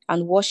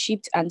 and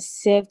worshipped and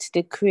served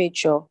the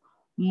creature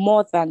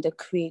more than the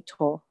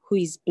Creator, who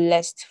is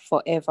blessed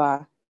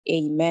forever.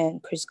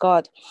 Amen. Praise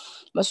God.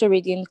 I'm also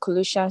reading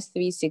Colossians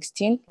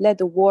 3:16. Let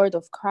the word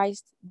of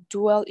Christ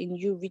dwell in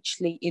you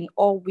richly in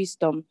all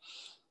wisdom,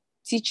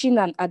 teaching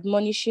and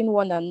admonishing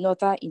one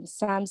another in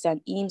psalms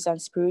and hymns and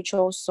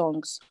spiritual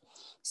songs,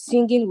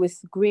 singing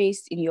with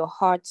grace in your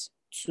heart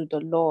to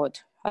the Lord.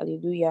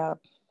 Hallelujah.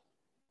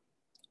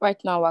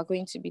 Right now, we're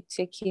going to be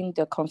taking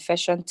the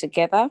confession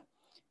together.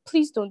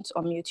 Please don't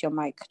unmute your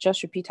mic.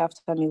 Just repeat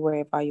after me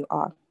wherever you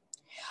are.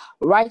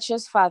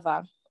 Righteous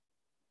Father,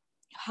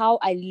 how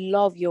I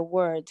love your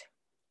word.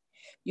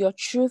 Your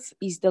truth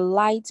is the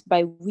light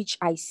by which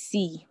I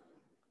see,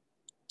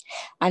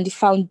 and the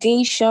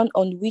foundation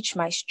on which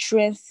my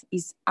strength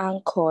is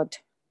anchored.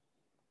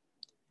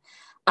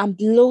 I'm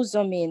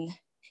blossoming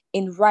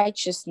in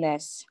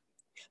righteousness,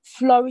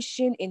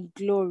 flourishing in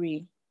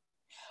glory,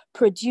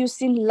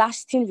 producing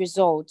lasting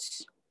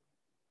results,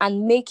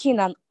 and making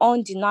an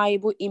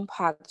undeniable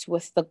impact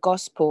with the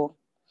gospel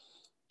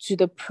to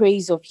the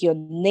praise of your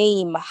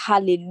name.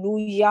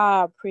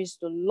 Hallelujah. Praise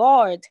the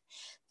Lord.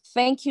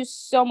 Thank you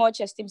so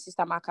much, esteemed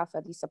Sister Maka,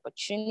 for this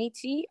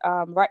opportunity.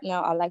 Right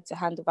now, I'd like to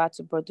hand over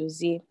to Brother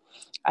Z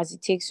as he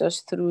takes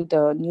us through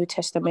the New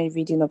Testament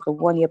reading of the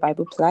one-year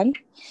Bible plan.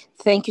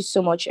 Thank you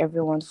so much,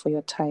 everyone, for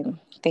your time.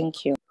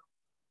 Thank you.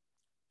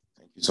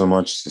 Thank you so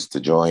much, Sister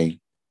Joy.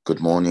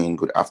 Good morning,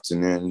 good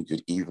afternoon,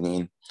 good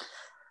evening,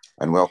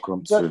 and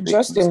welcome to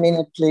Just a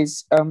minute,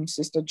 please.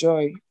 Sister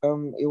Joy,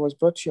 it was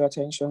brought to your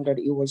attention that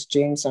it was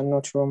James and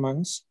not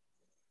Romans.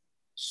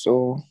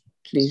 So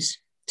please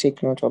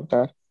take note of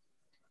that.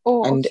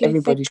 Oh, and okay.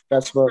 everybody should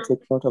as well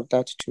take note of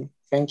that too.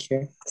 Thank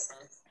you.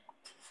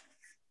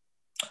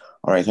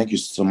 All right, thank you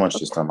so much,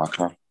 Sister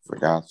Maka, for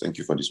that. Thank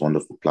you for this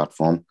wonderful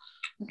platform.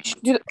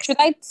 Should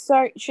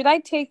I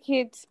take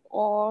it,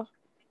 or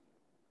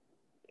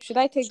should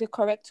I take the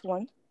correct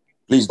one?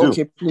 Please do.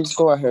 Okay, please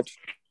go ahead.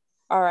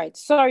 All right.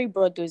 Sorry,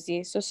 Bro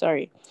Dozie. So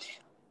sorry.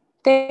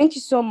 Thank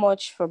you so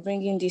much for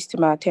bringing this to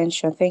my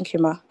attention. Thank you,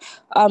 ma.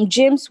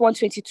 James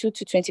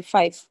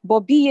 1:22-25. But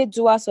be ye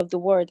doers of the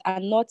word,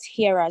 and not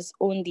hearers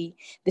only,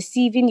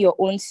 deceiving your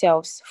own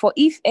selves. For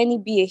if any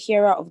be a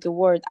hearer of the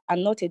word,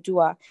 and not a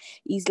doer,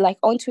 he is like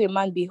unto a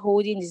man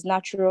beholding his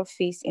natural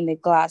face in a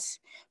glass.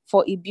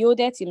 For he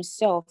buildeth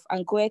himself,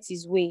 and goeth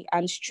his way,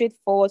 and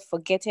straightforward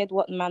forgetteth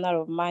what manner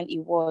of man he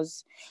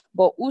was.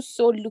 But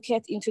whoso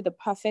looketh into the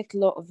perfect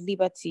law of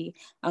liberty,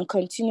 and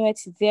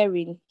continueth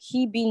therein,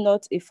 he be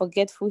not a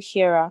forgetful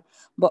hearer,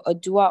 but a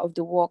doer of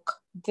the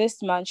work,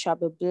 this man shall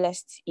be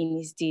blessed in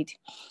his deed.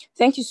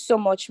 Thank you so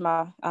much,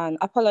 ma, and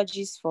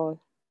apologies for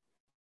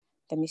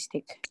the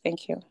mistake.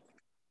 Thank you.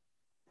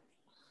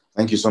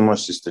 Thank you so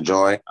much, Sister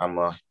Joy.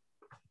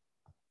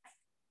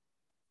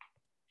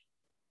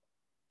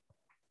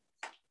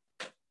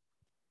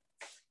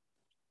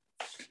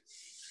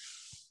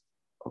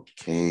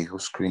 Okay,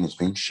 whose screen is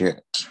being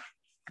shared?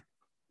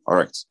 All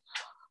right.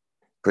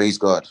 Praise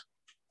God.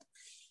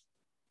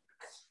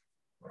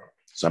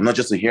 So I'm not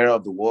just a hearer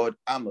of the word,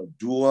 I'm a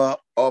doer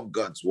of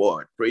God's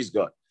word. Praise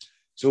God.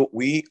 So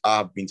we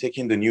have been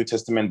taking the New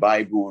Testament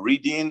Bible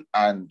reading,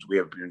 and we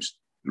have been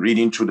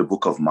reading through the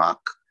book of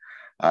Mark,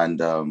 and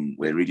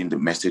we're reading the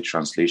Message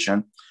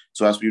translation.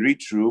 So as we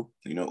read through,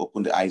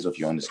 open the eyes of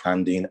your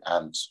understanding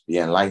and be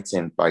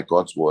enlightened by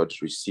God's word,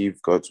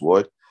 receive God's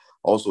word.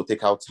 Also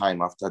take out time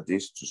after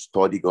this to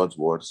study God's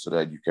word so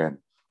that you can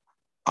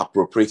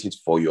appropriate it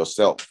for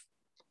yourself.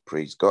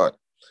 Praise God.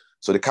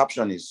 So the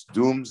caption is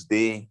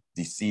Doomsday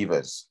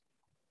Deceivers.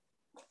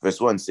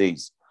 Verse 1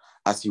 says,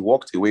 as he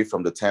walked away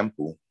from the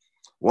temple,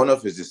 one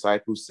of his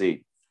disciples said,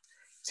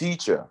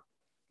 Teacher,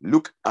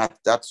 look at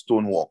that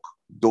stonework,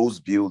 those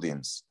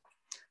buildings.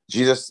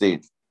 Jesus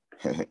said,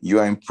 you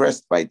are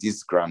impressed by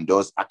this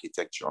grandiose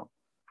architecture.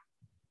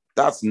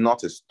 That's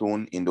not a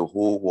stone in the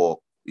whole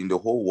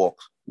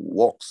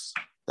works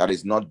that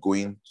is not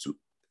going to,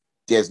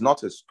 there's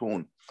not a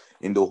stone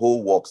in the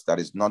whole works that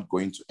is not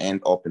going to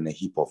end up in a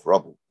heap of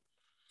rubble.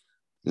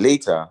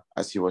 Later,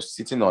 as he was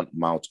sitting on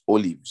Mount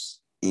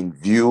Olives in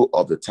view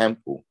of the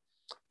temple,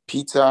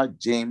 Peter,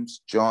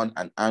 James, John,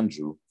 and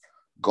Andrew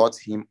got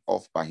him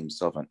off by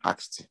himself and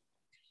asked him,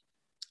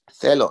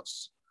 tell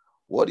us,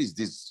 what is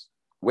this?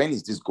 When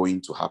is this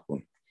going to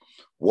happen?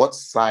 What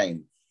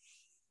sign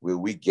will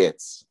we get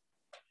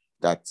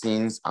that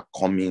things are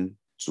coming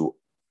to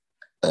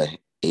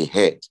a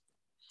head?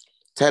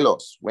 Tell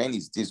us, when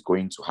is this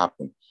going to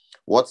happen?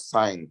 What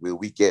sign will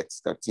we get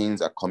that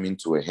things are coming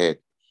to a head?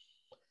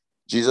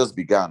 Jesus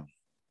began,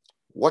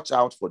 watch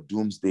out for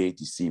doomsday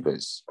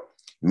deceivers.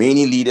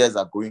 Many leaders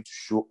are going to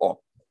show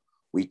up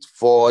with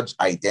forged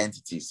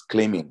identities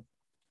claiming,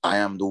 I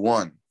am the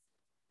one.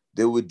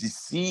 They will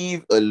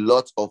deceive a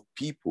lot of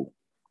people.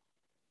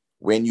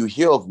 When you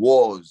hear of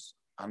wars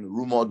and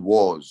rumored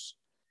wars,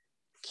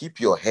 keep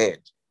your head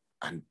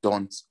and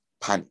don't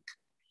panic.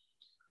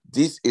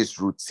 This is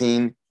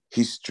routine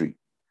history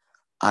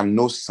and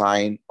no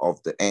sign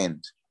of the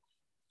end.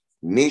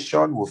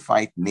 Nation will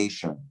fight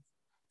nation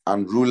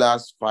and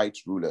rulers fight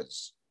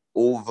rulers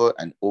over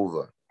and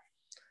over.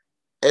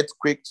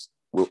 Earthquakes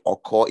will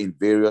occur in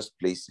various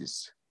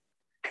places.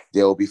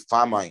 There will be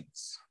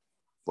famines,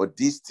 but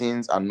these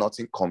things are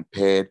nothing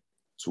compared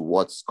to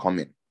what's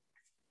coming.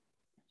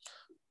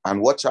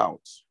 And watch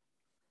out,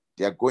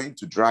 they are going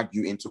to drag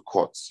you into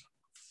court,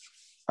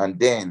 and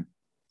then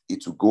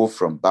it will go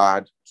from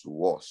bad to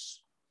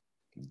worse.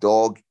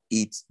 Dog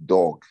eats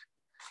dog.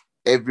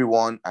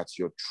 Everyone at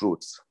your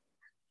throat,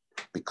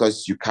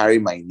 because you carry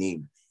my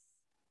name.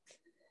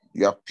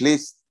 You are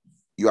placed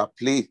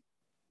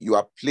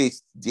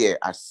there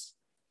as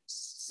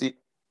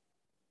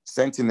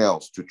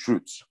sentinels to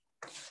truth.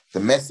 The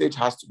message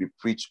has to be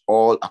preached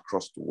all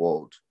across the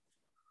world.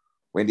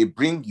 When they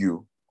bring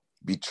you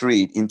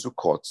betrayed into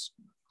court,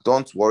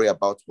 don't worry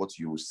about what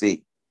you will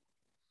say.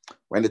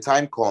 When the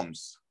time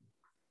comes,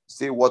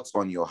 say what's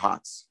on your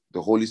heart.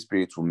 The Holy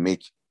Spirit will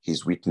make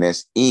his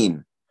witness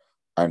in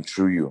and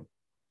through you.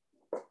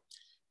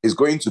 It's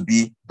going to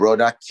be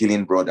brother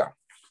killing brother,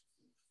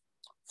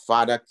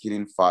 father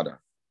killing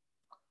father,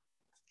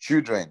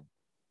 children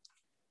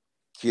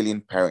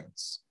killing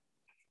parents.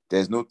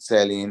 There's no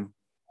telling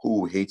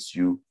who hates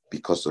you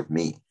because of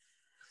me.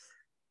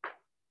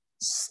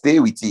 Stay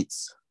with it.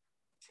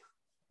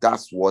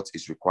 That's what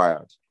is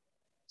required.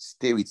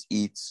 Stay with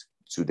it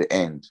to the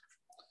end.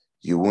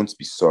 You won't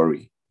be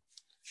sorry.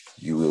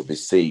 You will be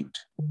saved.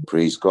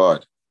 Praise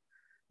God.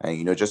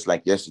 And just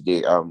like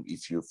yesterday,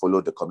 if you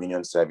followed the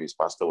communion service,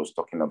 Pastor was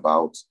talking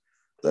about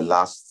the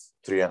last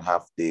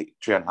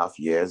 3.5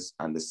 years,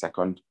 and the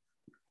second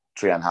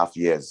 3.5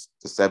 years,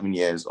 the 7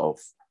 years of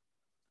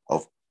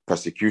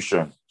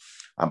persecution.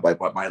 And by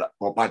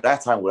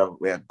that time,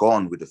 we are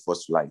gone with the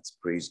first flight.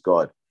 Praise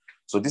God.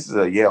 So this is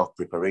a year of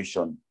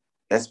preparation.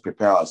 Let's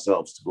prepare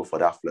ourselves to go for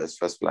that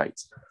first flight,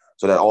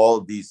 so that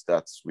all these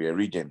that we are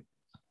reading,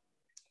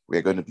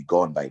 we're going to be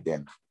gone by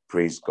then.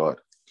 Praise God.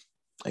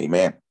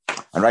 Amen.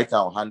 And right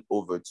now, I'll hand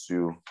over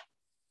to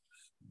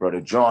Brother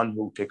John,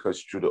 who will take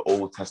us through the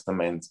Old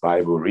Testament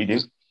Bible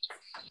reading.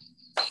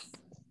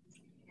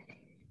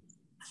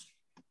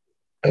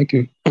 Thank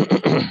you.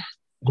 Good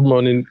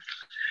morning.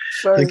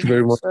 Thank you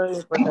very much.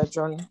 Sorry, Brother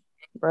John.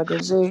 Brother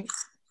Zay,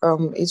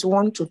 it's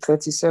 1 to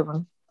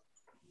 37.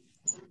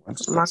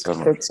 Mark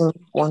 13,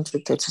 1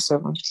 to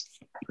 37.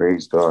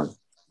 Praise God.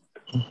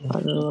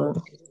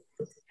 Hallelujah.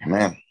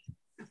 Amen.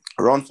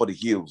 Run for the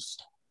hills,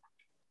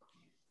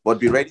 but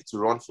be ready to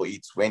run for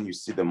it when you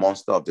see the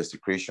monster of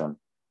desecration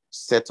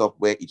set up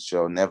where it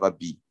shall never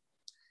be.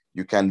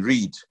 You can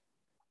read.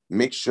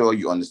 Make sure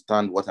you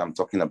understand what I'm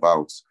talking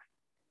about.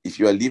 If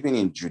you are living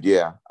in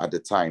Judea at the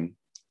time,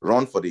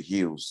 run for the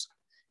hills.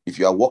 If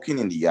you are walking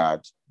in the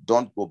yard,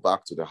 don't go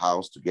back to the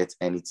house to get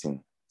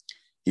anything.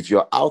 If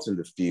you're out in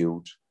the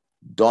field,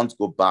 don't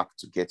go back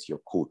to get your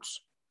coat.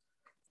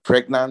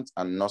 Pregnant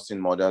and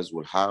nursing mothers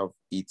will have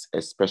it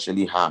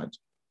especially hard.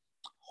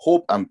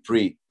 Hope and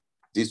pray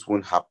this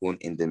won't happen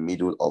in the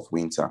middle of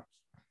winter.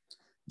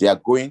 There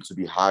are going to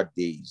be hard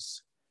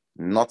days,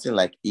 nothing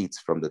like it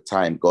from the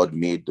time God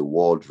made the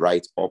world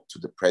right up to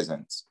the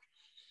present.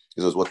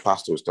 This was what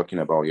Pastor was talking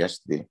about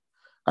yesterday.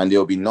 And there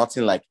will be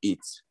nothing like it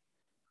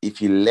if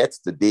he lets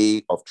the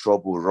day of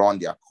trouble run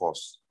their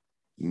course.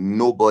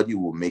 Nobody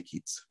will make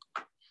it.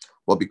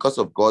 But because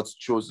of God's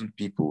chosen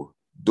people,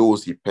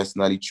 those he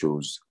personally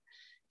chose,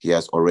 he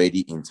has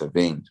already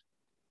intervened.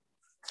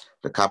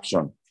 The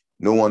caption,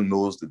 no one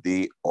knows the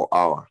day or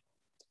hour.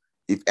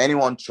 If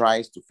anyone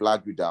tries to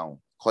flag you down,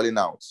 calling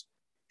out,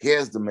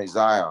 here's the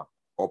Messiah,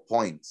 or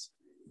point,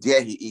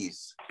 there he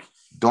is,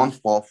 don't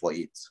fall for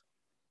it.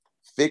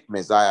 Fake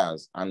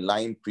messiahs and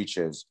lying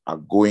preachers are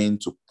going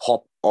to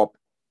pop up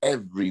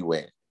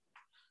everywhere.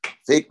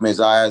 Fake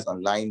messiahs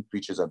and lying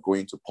preachers are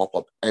going to pop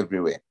up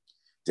everywhere.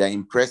 Their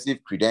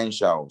impressive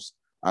credentials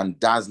and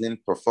dazzling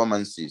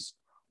performances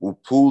will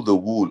pull the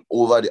wool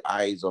over the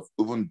eyes of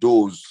even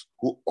those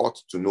who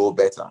ought to know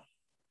better.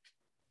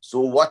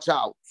 So watch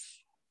out.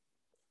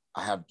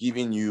 I have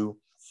given you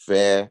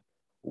fair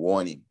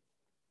warning.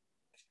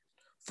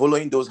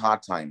 Following those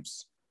hard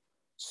times,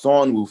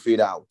 sun will fade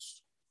out,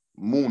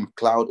 moon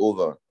cloud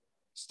over,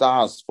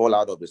 stars fall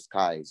out of the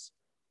skies,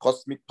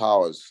 cosmic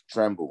powers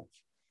tremble,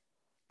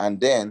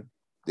 and then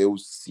they will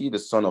see the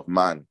Son of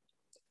Man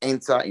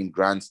enter in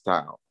grand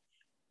style.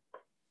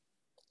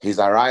 His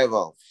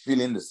arrival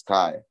filling the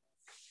sky.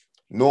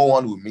 No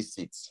one will miss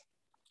it.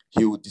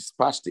 He will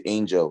dispatch the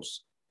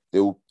angels. They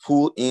will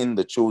pull in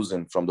the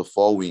chosen from the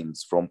four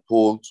winds, from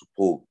pole to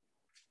pole.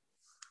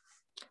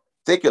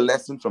 Take a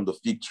lesson from the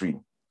fig tree.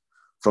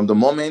 From the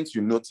moment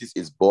you notice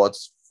its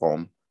buds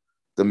form,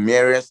 the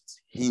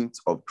merest hint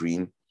of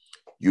green,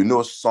 you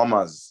know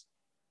summer's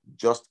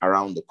just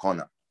around the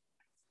corner.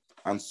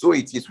 And so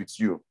it is with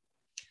you.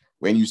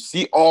 When you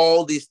see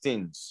all these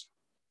things,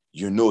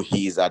 you know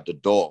he is at the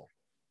door.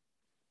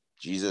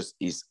 Jesus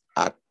is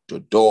at the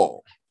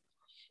door.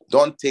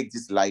 Don't take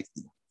this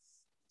lightly.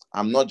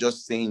 I'm not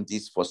just saying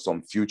this for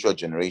some future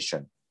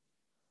generation,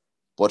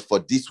 but for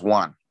this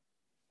one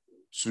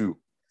too.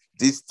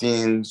 These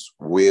things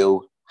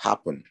will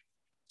happen.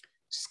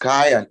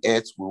 Sky and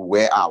earth will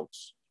wear out.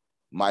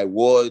 My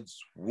words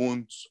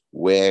won't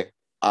wear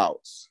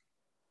out.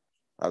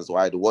 That's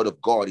why the word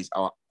of God is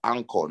our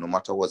anchor. No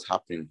matter what's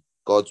happening,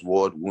 God's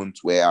word won't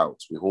wear out.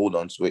 We hold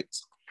on to it.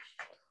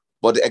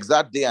 But the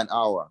exact day and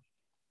hour,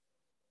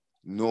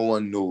 no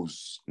one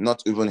knows.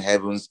 Not even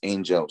heaven's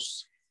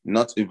angels.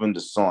 Not even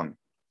the Son.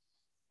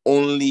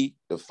 Only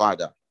the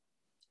Father.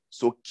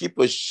 So keep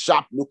a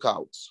sharp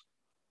lookout,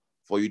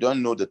 for you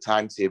don't know the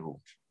timetable.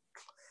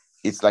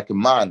 It's like a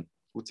man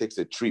who takes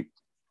a trip,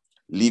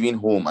 leaving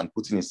home and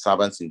putting his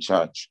servants in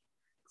charge,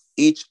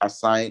 each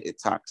assigned a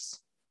task,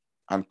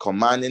 and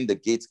commanding the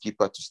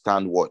gatekeeper to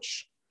stand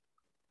watch.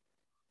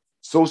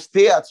 So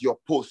stay at your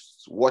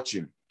posts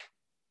watching.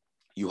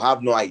 You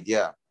have no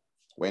idea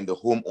when the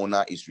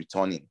homeowner is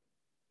returning,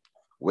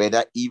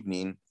 whether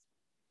evening,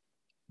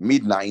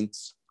 midnight,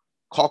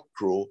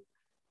 cockcrow,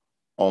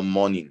 or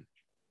morning.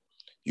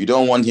 You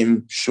don't want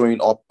him showing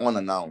up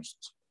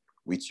unannounced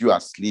with you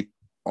asleep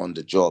on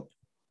the job.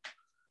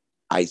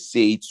 I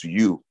say it to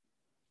you,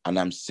 and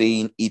I'm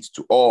saying it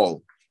to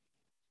all.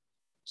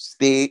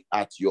 Stay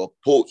at your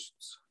post.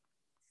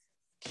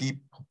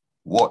 Keep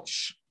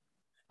watch.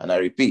 And I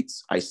repeat,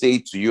 I say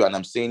it to you, and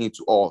I'm saying it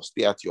to all.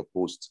 Stay at your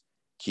post.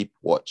 Keep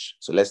watch.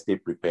 So let's stay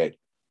prepared.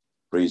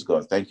 Praise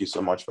God. Thank you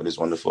so much for this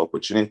wonderful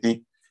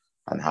opportunity.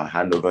 And I'll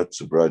hand over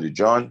to Brother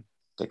John.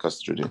 Take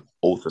us through the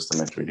Old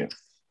Testament reading.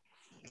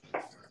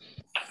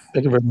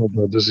 Thank you very much,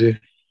 Brother Z.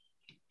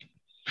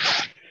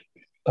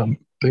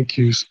 Thank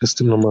you,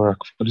 esteemed Mama,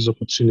 for this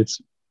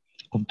opportunity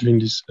of doing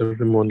this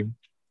every morning.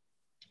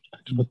 I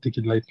do not take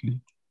it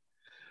lightly.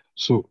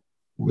 So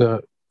we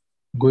are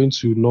going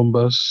to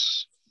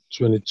Numbers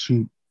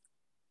 22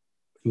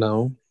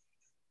 now,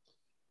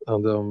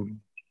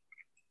 and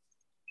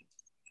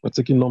we're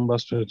taking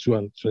Numbers 22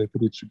 and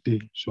 23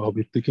 today. So I'll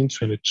be taking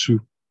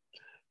 22.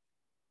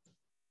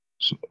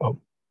 So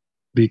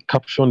the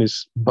caption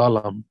is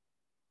Balaam.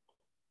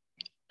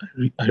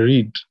 I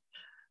read,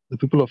 The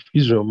people of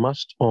Israel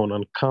marched on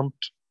and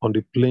camped on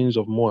the plains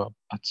of Moab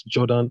at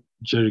Jordan,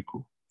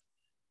 Jericho.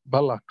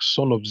 Balak,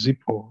 son of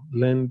Zippor,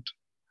 learned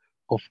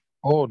of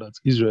all that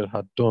Israel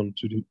had done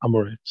to the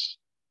Amorites.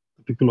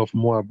 The people of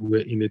Moab were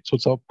in a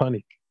total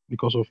panic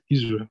because of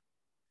Israel.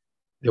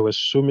 There were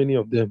so many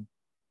of them,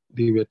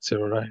 they were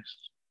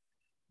terrorized.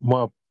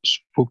 Moab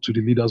spoke to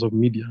the leaders of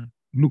Midian.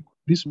 Look,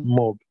 this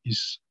mob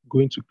is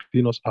going to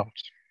clean us out.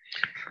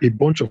 A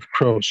bunch of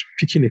crows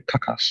picking a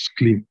carcass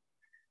clean.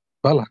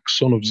 Balak,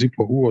 son of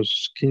Zippor, who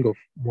was king of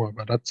Moab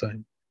at that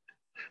time,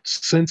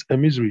 sent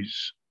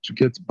emissaries to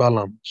get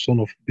Balaam, son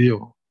of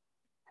Beor,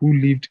 who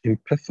lived in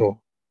Pethor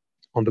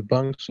on the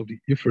banks of the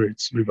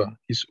Euphrates River,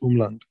 his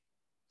homeland.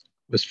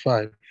 Verse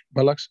 5,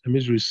 Balak's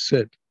emissaries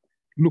said,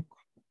 look,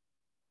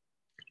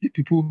 the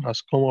people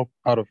has come up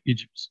out of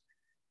Egypt,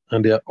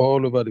 and they are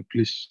all over the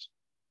place,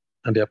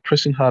 and they are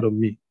pressing hard on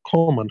me.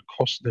 Come and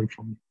curse them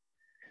for me.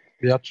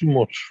 They are too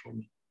much for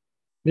me.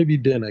 Maybe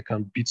then I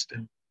can beat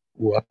them.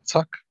 We'll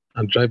attack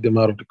and drive them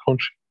out of the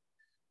country.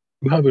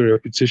 You have a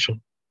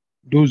reputation.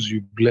 Those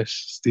you bless,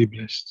 stay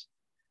blessed.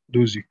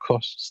 Those you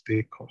curse,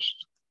 stay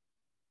cursed.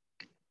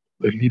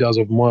 The leaders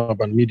of Moab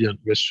and Midian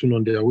were soon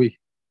on their way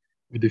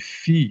with the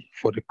fee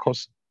for the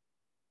cursing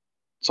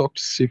tucked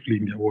safely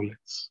in their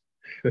wallets.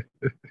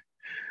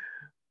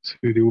 So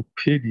they will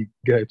pay the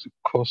guy to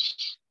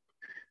curse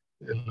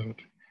the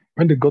Lord.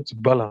 When they got to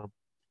Balaam,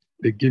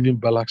 they gave him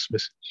Balak's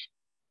message.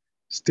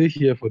 Stay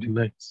here for the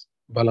night,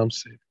 Balaam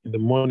said. In the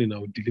morning, I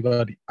will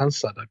deliver the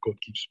answer that God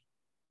gives you.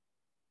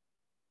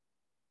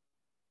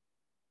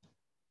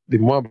 The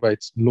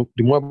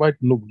Moabite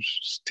nobles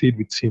stayed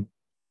with him.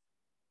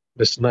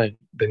 Verse 9,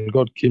 then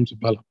God came to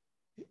Balaam.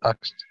 He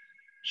asked,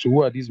 so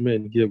who are these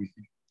men here with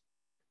you?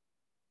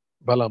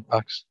 Balaam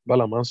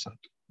answered,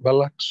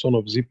 Balak, son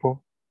of Zippor,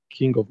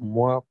 king of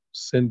Moab,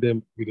 sent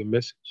them with a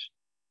message.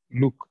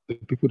 Look, the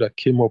people that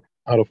came up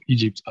out of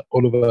Egypt are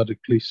all over the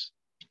place.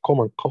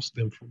 Come and curse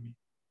them for me.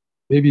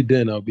 Maybe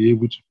then I'll be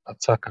able to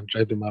attack and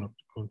drive them out of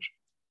the country.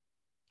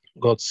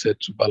 God said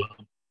to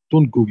Balaam,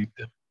 don't go with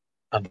them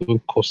and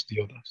don't curse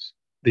the others.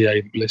 They are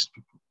a blessed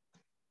people.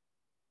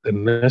 The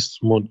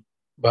next morning,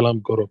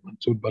 Balaam got up and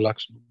told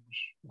Balak's nobles,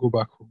 go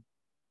back home.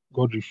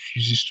 God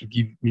refuses to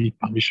give me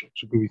permission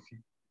to go with you.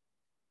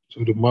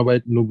 So the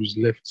Moabite nobles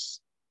left,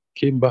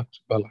 came back to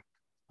Balak,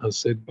 and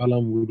said,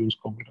 Balaam wouldn't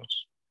come with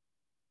us.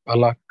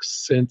 Balak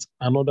sent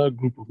another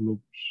group of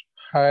nobles,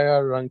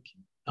 higher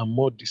ranking and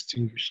more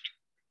distinguished.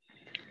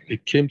 They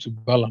came to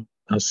Balaam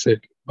and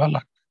said,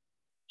 Balak,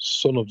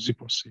 son of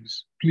Zippor,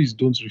 says, please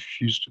don't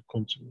refuse to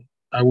come to me.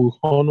 I will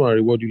honor and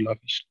reward you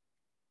lavishly.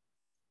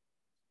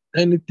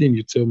 Anything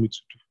you tell me to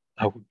do,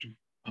 I will do.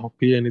 I'll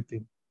pay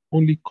anything.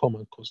 Only come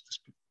and curse these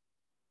people.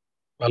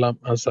 Balaam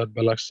answered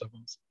Balak's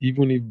servants,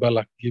 even if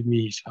Balak gave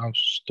me his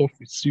house stuffed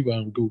with silver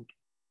and gold,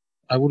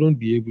 I wouldn't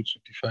be able to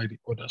defy the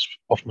orders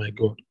of my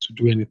God to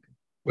do anything,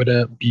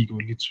 whether big or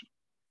little.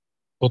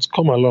 But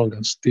come along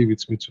and stay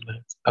with me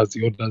tonight, as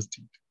the others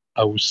did.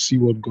 I will see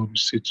what God will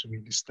say to me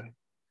this time.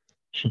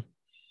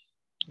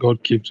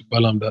 God came to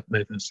Balaam that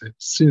night and said,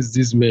 since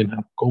these men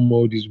have come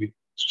all this way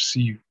to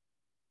see you,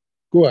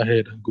 go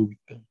ahead and go with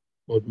them.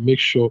 But make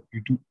sure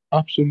you do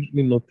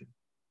absolutely nothing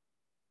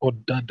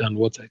other than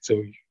what I tell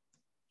you.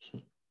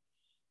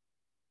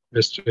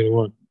 Verse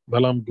 21,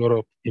 Balaam got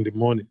up in the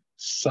morning,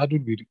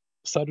 saddled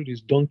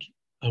his donkey,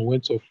 and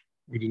went off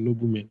with the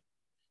noblemen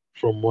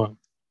from Moab.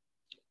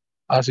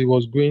 As he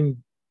was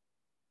going,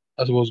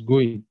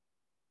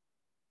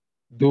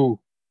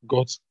 though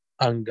God's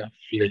anger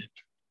fled,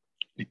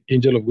 the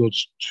angel of God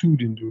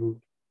stood in the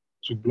road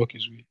to block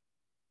his way.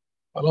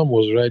 Balaam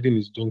was riding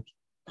his donkey,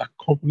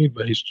 accompanied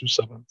by his two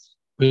servants.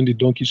 When the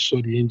donkey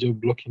saw the angel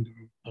blocking the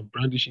road and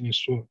brandishing his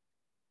sword,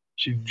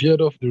 she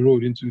veered off the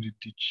road into the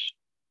ditch.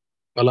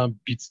 Balaam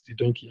beat the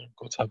donkey and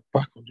got her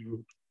back on the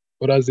road.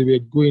 But as they were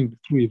going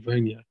through a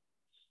vineyard,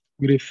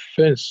 with a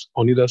fence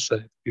on either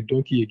side, the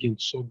donkey again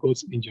saw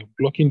God's angel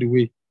blocking the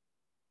way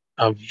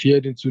and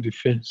veered into the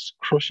fence,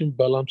 crushing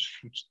Balaam's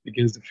foot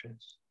against the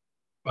fence.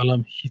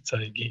 Balaam hit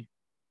her again.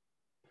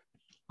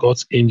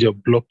 God's angel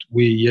blocked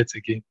way yet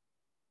again.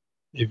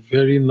 A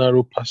very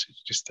narrow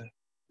passage this time.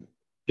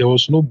 There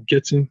was no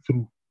getting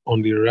through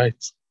on the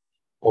right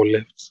or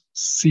left.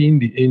 Seeing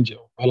the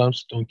angel,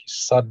 Balaam's donkey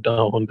sat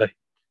down under him.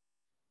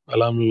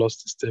 Balaam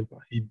lost his temper.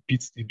 He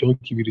beat the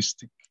donkey with a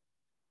stick.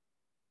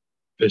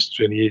 Verse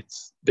 28,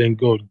 then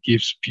God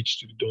gave speech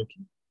to the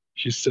donkey.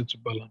 She said to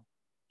Balaam,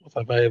 what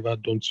have I ever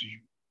done to you,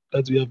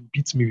 that you have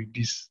beat me with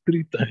this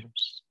 3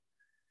 times?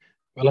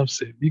 Balaam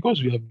said, because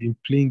you have been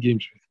playing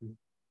games with me.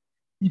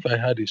 If I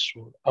had a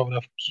sword, I would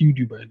have killed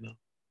you by now.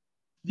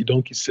 The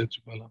donkey said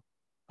to Balaam,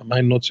 am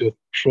I not your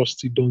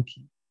trusty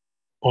donkey,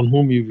 on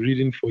whom you've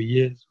ridden for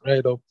years,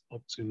 right up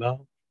to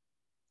now?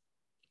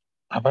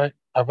 Have I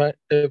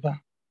ever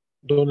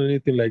done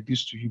anything like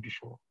this to you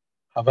before?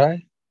 Have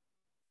I?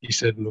 He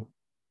said no.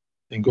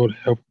 And God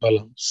helped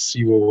Balaam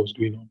see what was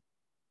going on.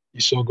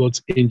 He saw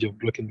God's angel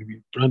blocking the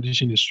way,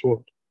 brandishing his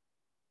sword.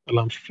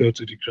 Balaam fell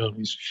to the ground,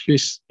 his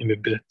face in the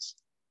dirt.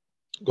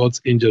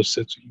 God's angel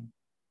said to him,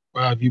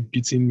 Why have you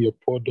beaten your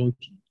poor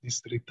donkey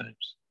these 3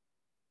 times?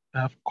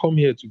 I have come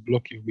here to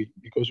block your way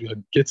because you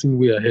are getting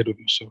way ahead of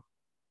yourself.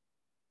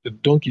 The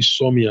donkey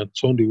saw me and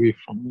turned away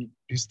from me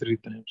these 3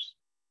 times.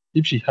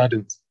 If she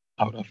hadn't,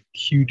 I would have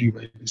killed you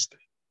by this time,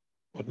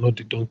 but not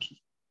the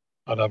donkey.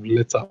 I would have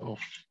let her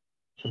off.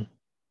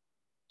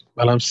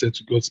 Balaam said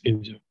to God's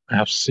angel, I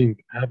have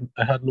sinned.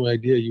 I had no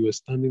idea you were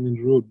standing in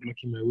the road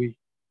blocking my way.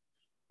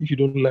 If you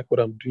don't like what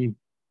I'm doing,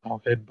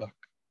 I'll head back.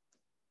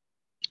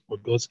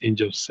 But God's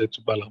angel said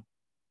to Balaam,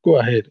 go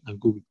ahead and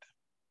go with them,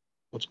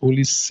 but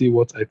only say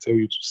what I tell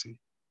you to say.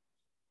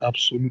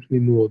 Absolutely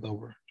no other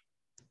word.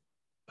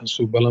 And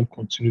so Balaam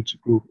continued to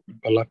go with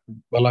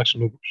Balak's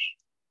nobles.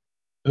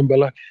 When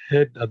Balak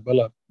heard that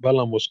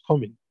Balaam was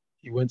coming,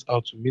 he went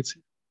out to meet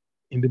him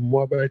in the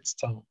Moabite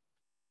town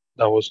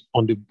that was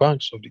on the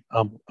banks of the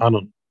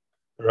Arnon,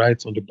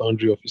 right on the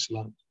boundary of his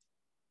land.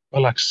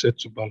 Balak said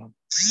to Balaam,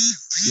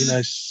 didn't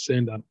I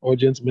send an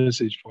urgent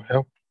message for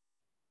help?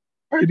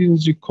 Why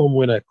didn't you come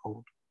when I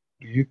called?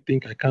 Do you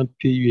think I can't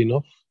pay you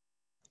enough?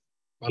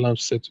 Balaam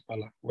said to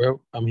Balak,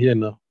 well, I'm here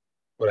now,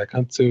 but I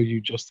can't tell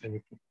you just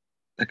anything.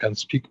 I can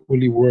speak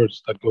only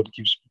words that God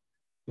gives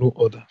me,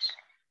 no others.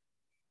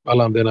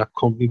 Balaam then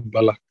accompanied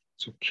Balak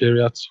to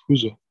Kiriath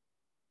Huzzah,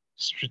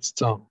 street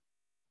town.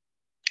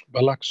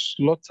 Balak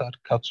slaughtered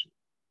cattle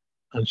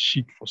and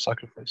sheep for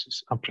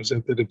sacrifices and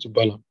presented them to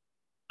Balaam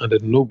and the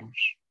nobles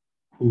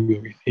who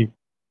were with him.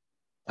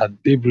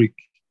 At daybreak,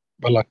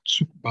 Balak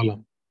took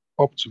Balaam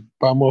up to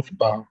Bamoth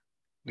Baal,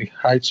 the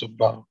heights of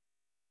Baal,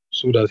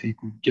 so that he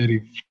could get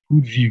a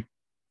good view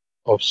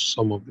of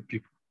some of the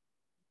people.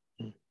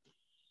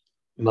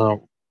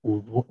 Now,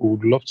 we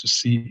would love to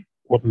see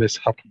what next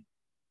happened.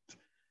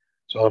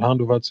 So I'll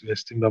hand over to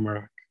esteemed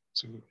Amarak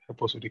to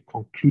help us with the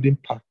concluding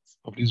part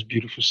of this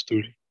beautiful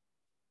story.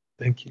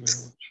 Thank you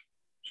very much.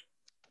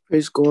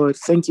 Praise God.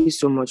 Thank you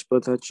so much,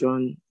 Brother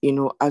John. You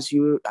know, as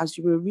you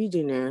were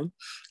reading it,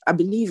 I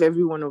believe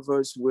every one of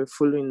us were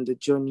following the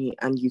journey,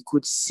 and you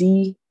could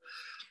see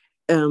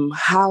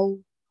how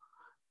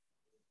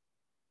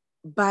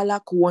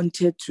Balak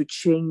wanted to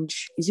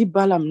change. Is it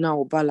Balaam now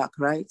or Balak,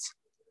 right?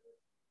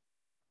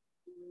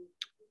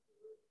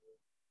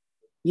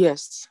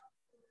 Yes.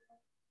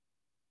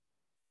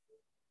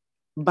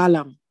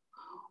 Balaam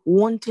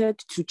wanted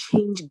to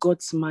change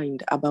God's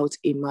mind about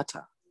a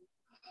matter.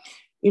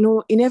 You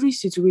know, in every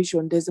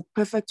situation, there's a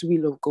perfect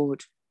will of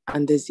God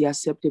and there's the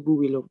acceptable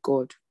will of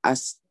God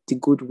as the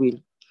good will.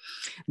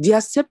 The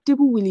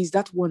acceptable will is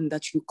that one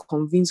that you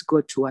convince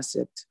God to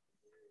accept.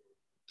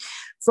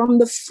 From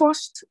the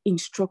first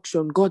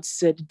instruction, God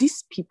said,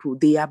 these people,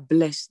 they are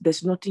blessed.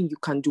 There's nothing you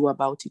can do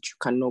about it. You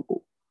cannot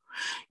go.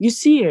 You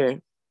see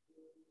here,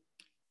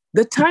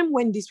 the time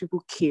when these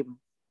people came,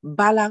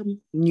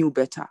 Balaam knew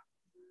better.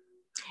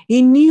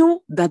 He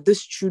knew that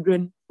these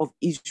children of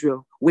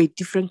Israel were a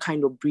different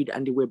kind of breed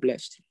and they were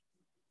blessed.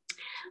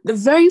 The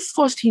very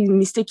first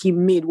mistake he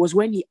made was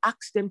when he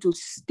asked them to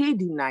stay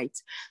the night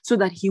so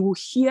that he would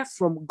hear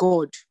from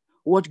God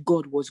what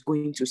God was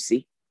going to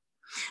say.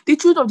 The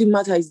truth of the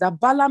matter is that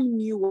Balaam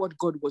knew what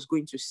God was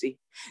going to say.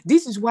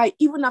 This is why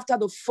even after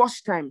the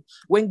first time,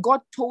 when God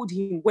told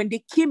him, when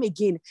they came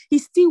again, he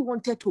still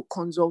wanted to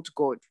consult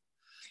God.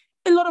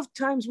 A lot of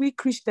times we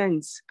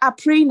Christians are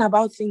praying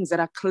about things that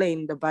are clear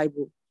in the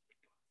Bible.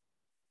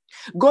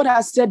 God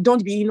has said,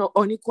 don't be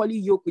unequally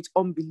yoked with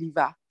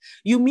unbeliever.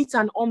 You meet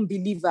an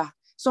unbeliever,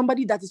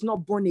 somebody that is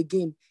not born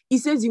again. He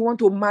says he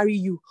wants to marry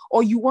you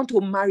or you want to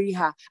marry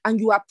her and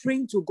you are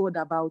praying to God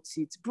about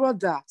it.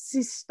 Brother,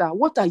 sister,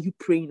 what are you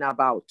praying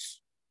about?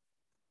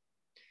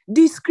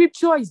 The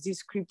scripture is the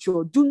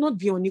scripture. Do not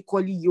be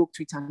unequally yoked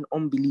with an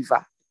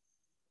unbeliever.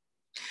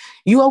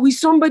 You are with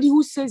somebody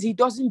who says he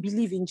doesn't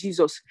believe in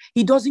Jesus.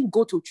 He doesn't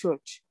go to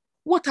church.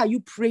 What are you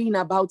praying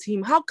about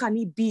him? How can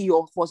he be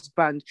your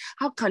husband?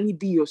 How can he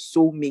be your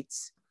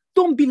soulmate?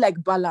 Don't be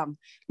like Balaam.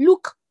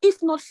 Look,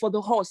 if not for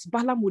the horse,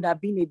 Balaam would have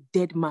been a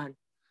dead man.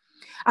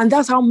 And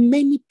that's how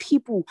many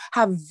people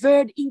have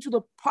veered into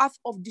the path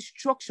of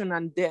destruction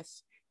and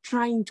death,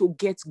 trying to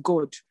get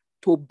God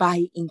to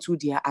buy into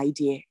their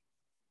idea.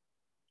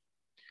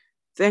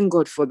 Thank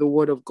God for the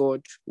word of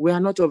God. We are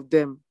not of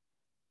them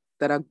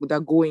that are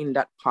going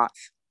that path.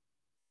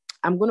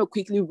 I'm going to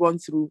quickly run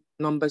through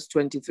Numbers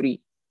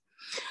 23.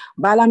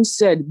 Balaam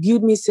said,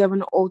 build me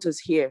 7 altars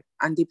here,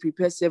 and they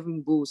prepared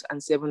 7 bulls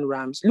and 7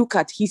 rams. Look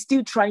at, he's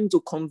still trying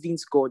to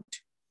convince God.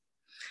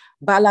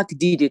 Balak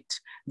did it.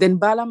 Then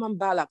Balaam and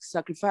Balak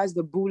sacrificed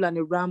the bull and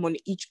a ram on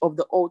each of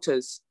the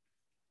altars.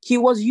 He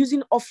was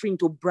using offering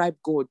to bribe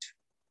God.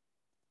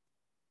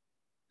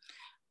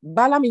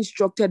 Balaam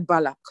instructed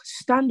Balak,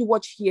 stand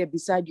watch here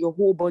beside your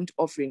whole burnt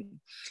offering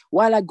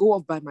while I go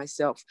off by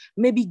myself.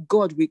 Maybe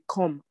God will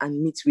come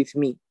and meet with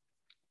me.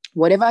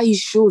 Whatever he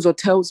shows or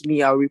tells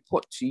me, I'll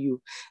report to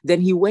you.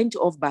 Then he went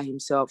off by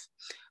himself.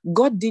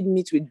 God did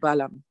meet with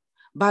Balaam.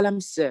 Balaam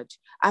said,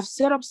 I've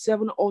set up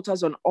 7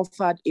 altars and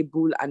offered a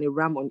bull and a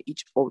ram on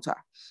each altar.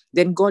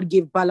 Then God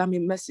gave Balaam a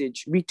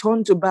message.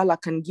 Return to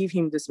Balak and give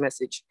him this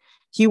message.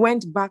 He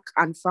went back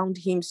and found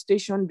him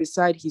stationed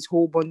beside his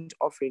whole burnt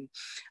offering,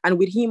 and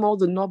with him all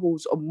the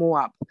nobles of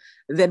Moab.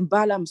 Then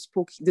Balaam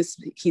spoke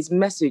his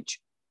message,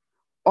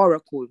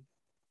 oracle.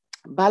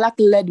 Balak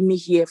led me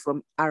here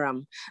from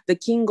Aram, the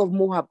king of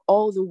Moab,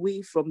 all the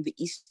way from the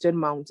eastern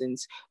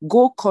mountains.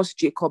 Go curse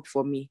Jacob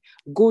for me.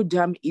 Go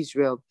damn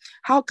Israel.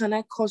 How can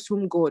I curse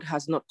whom God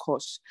has not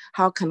cursed?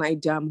 How can I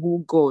damn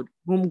whom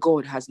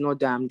God has not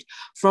damned?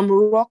 From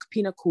rock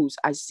pinnacles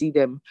I see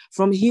them.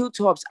 From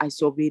hilltops I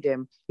survey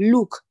them.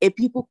 Look, a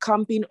people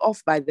camping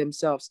off by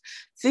themselves,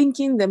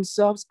 thinking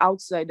themselves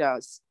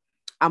outsiders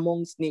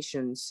amongst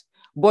nations.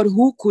 But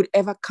who could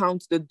ever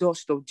count the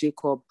dust of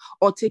Jacob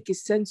or take a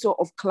censer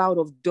of cloud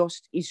of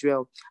dust,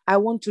 Israel? I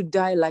want to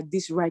die like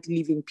these right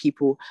living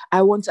people.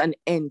 I want an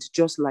end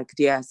just like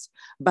theirs.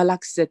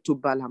 Balak said to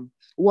Balaam,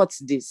 what's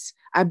this?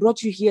 I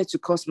brought you here to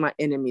curse my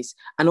enemies,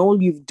 and all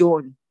you've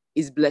done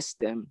is bless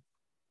them.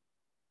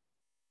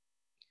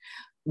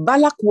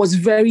 Balak was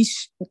very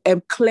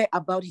clear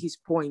about his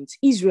point.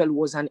 Israel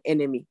was an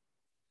enemy.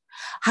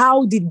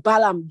 How did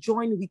Balaam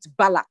join with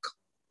Balak,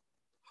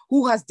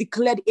 who has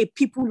declared a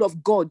people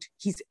of God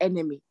his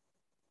enemy?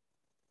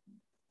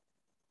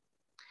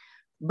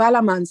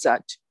 Balaam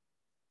answered,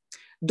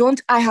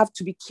 don't I have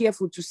to be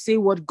careful to say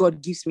what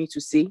God gives me to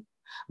say?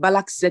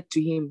 Balak said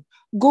to him,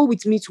 go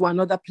with me to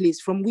another place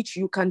from which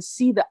you can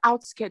see the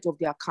outskirts of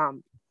their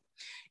camp.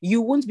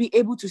 You won't be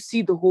able to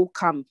see the whole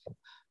camp.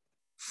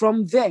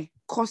 From there,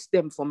 curse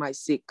them for my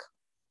sake.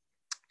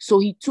 So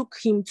he took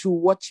him to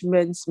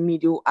Watchman's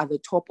Meadow at the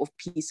top of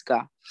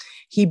Pisgah.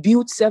 He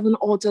built 7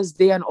 altars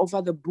there and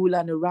offered a bull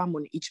and a ram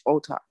on each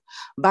altar.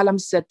 Balaam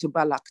said to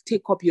Balak,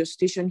 take up your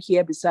station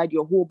here beside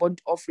your whole burnt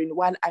offering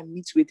while I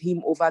meet with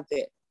him over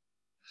there.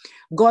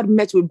 God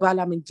met with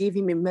Balaam and gave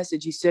him a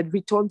message. He said,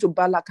 return to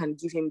Balak and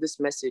give him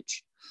this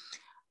message.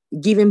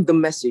 Give him the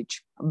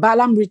message.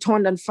 Balaam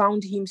returned and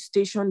found him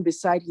stationed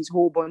beside his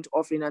whole burnt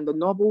offering and the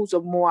nobles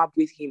of Moab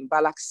with him.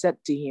 Balak said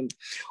to him,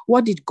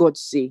 what did God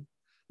say?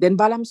 Then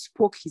Balaam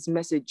spoke his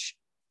message,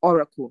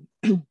 oracle.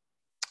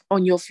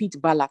 On your feet,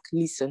 Balak,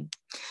 listen.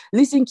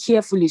 Listen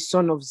carefully,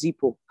 son of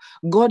Zippor.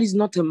 God is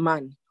not a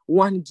man,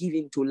 one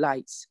given to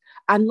lies,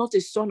 and not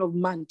a son of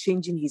man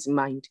changing his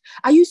mind.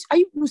 Are you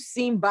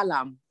seeing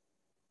Balaam?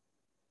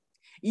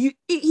 He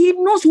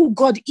knows who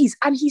God is,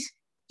 and he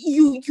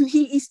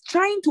is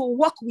trying to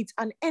work with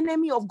an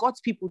enemy of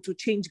God's people to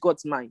change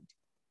God's mind.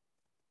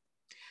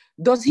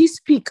 Does he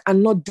speak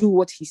and not do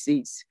what he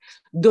says?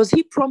 Does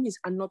he promise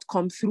and not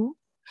come through?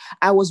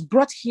 I was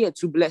brought here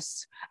to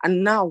bless,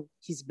 and now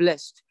he's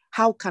blessed.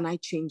 How can I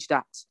change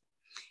that?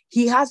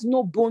 He has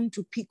no bone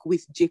to pick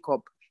with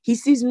Jacob. He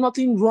sees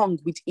nothing wrong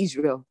with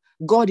Israel.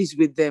 God is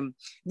with them.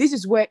 This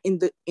is where in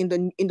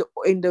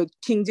the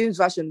King James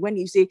Version, when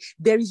you say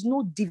there is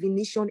no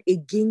divination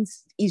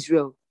against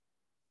Israel,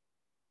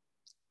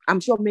 I'm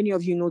sure many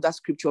of you know that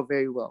scripture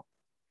very well.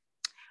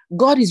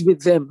 God is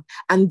with them,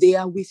 and they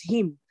are with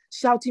him,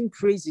 shouting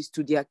praises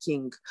to their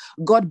king.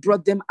 God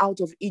brought them out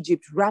of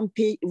Egypt,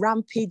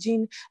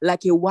 rampaging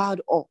like a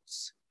wild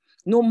ox.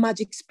 No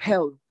magic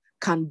spell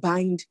can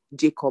bind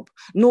Jacob.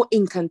 No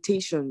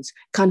incantations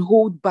can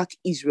hold back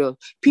Israel.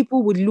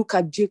 People would look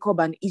at Jacob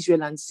and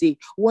Israel and say,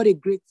 what a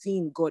great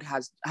thing God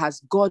has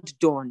God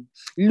done.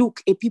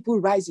 Look, a people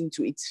rising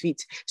to its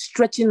feet,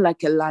 stretching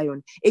like a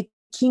lion, a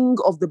king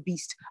of the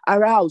beast,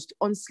 aroused,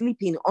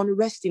 unsleeping,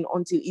 unresting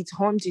until its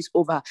hunt is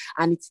over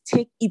and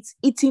it's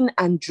eaten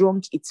and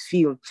drunk its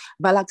fill.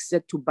 Balak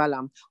said to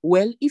Balaam,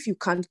 well, if you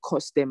can't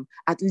curse them,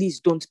 at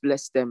least don't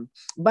bless them.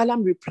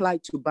 Balaam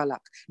replied to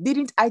Balak,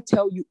 didn't I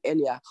tell you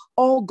earlier,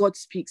 all God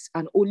speaks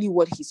and only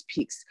what he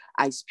speaks,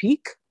 I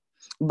speak?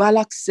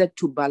 Balak said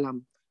to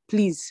Balaam,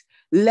 please,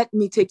 let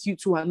me take you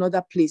to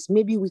another place.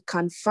 Maybe we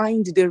can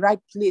find the right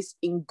place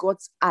in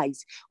God's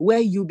eyes where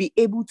you'll be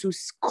able to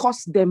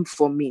curse them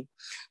for me.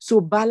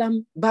 So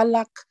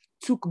Balak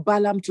took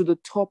Balaam to the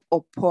top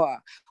of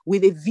Peor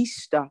with a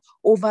vista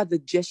over the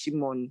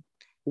Jeshimon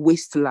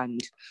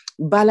wasteland.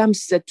 Balaam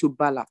said to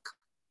Balak,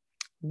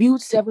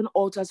 build 7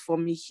 altars for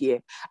me here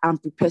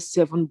and prepare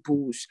 7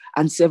 bulls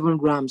and 7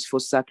 rams for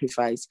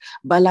sacrifice.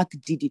 Balak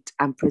did it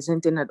and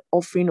presented an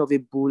offering of a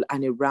bull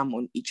and a ram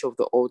on each of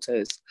the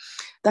altars.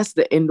 That's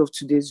the end of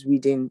today's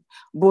reading.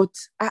 But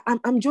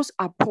I'm just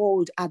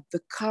appalled at the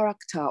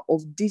character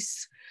of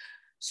this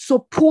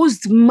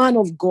supposed man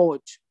of God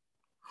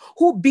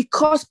who,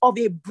 because of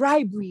a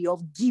bribery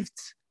of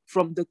gifts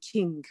from the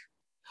king,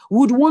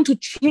 would want to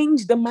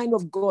change the mind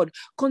of God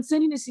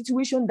concerning a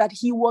situation that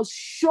he was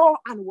sure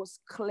and was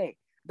clear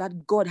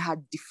that God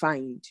had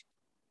defined.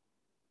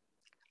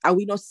 Are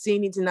we not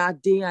seeing it in our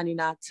day and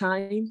in our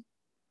time?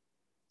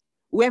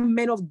 Where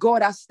men of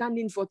God are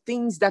standing for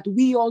things that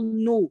we all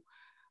know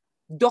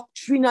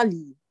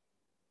doctrinally,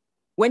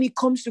 when it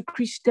comes to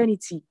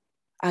Christianity,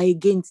 are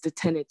against the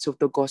tenets of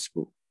the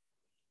gospel?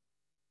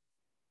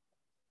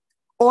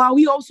 Or are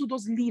we also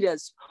those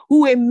leaders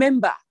who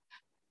remember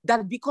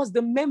that because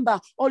the member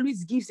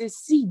always gives a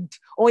seed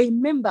or a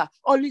member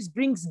always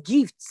brings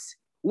gifts,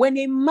 when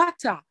a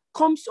matter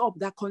comes up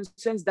that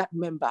concerns that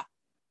member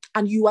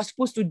and you are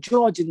supposed to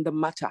judge in the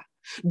matter,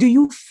 do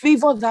you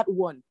favor that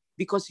one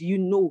because you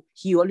know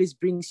he always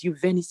brings you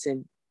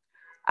venison,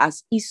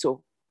 as Esau,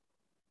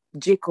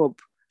 Jacob,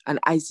 and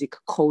Isaac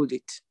called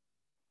it?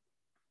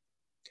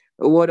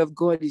 The word of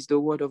God is the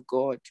word of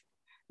God.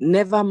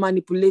 Never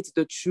manipulate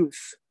the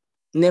truth.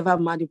 Never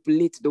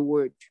manipulate the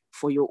word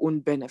for your own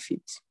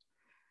benefit.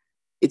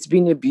 It's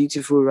been a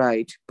beautiful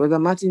ride. Brother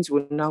Martins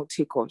will now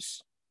take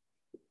us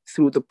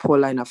through the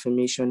Pauline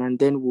affirmation, and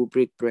then we'll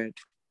break bread.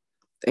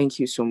 Thank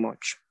you so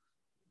much.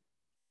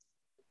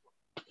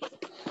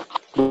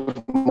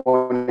 Good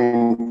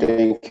morning.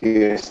 Thank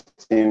you,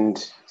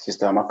 esteemed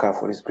Sister Amaka,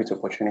 for this great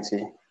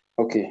opportunity.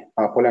 Okay,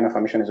 our Pauline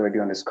affirmation is already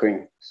on the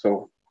screen.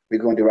 So we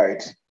go on the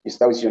right. You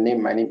start with your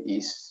name. My name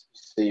is.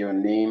 Say your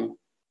name.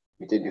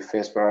 You take the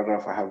first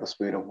paragraph. I have the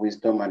spirit of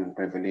wisdom and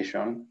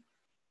revelation.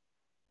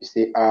 You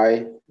say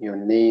I, your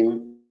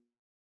name.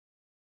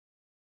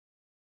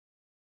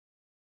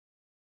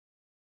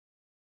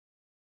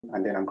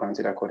 And then I'm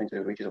granted according to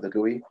the riches of the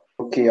glory.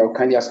 Okay, I'll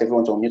kindly ask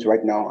everyone to unmute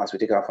right now as we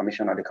take our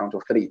affirmation at the count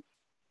of 3.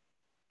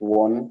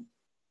 1,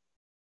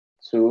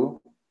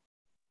 2,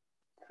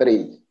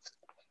 3.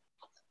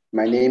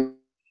 My name.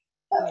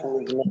 My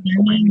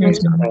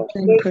revelation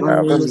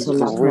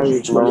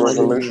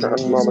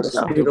and knowledge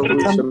of the understanding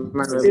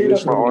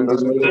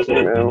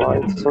and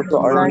light, so that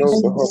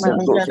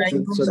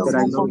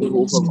I know the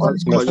hope of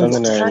God's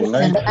understanding and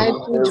light,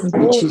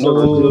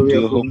 know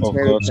the hope of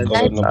God's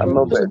calling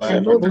I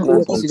know the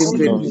exceeding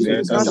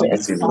greatness of the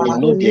earth, and I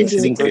know the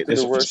exceeding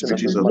greatness of His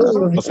riches,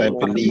 because I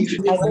believe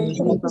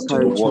to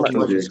walk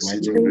in His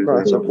mighty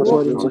Christ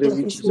according to the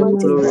riches of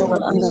glory, glory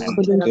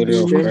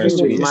of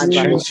Christ. We are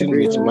strengthened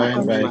with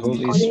mind by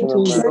Holy Spirit.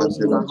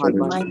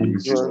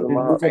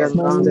 rooted and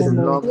grounded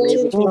in love, and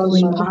able to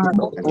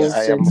Yeah,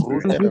 I am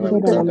rooted and I'm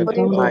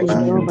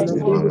grounded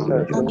in love.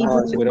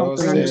 With all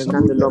said,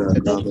 understand the love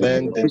of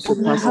defend which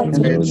surpasses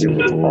knowledge,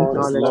 love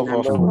and of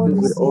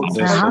with all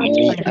others for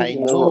me. I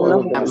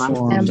know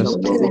and the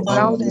full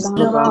mastery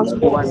shall understanding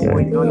of one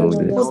more in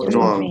knowledge and all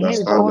No,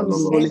 understand the love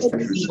Holy of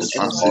Spirit which teaches us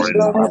surpasses. my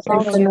love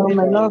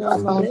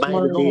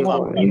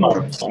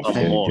more.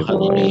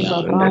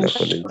 Hallelujah.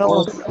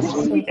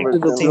 to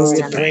the Since glory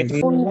the and bread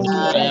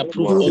I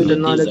approve to the only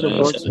these knowledge that of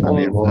are God's written in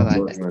the all law, that I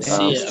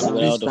see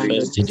without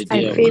offense to the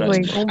day of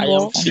Christ. I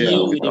am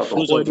filled with the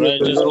fruit of worthy of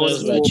the Lord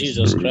righteousness by who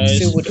Jesus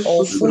Christ. with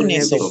all in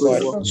fullness every of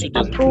good God. work. To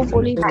the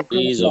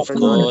praise of The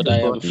knowledge God, of I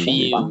am God,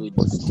 filled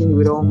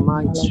with all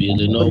might, with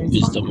enough according to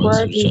wisdom and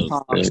spiritual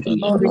power,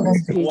 understanding. Walk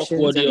patience,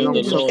 worthy and of long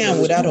the Lord, And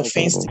suffering, without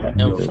offense to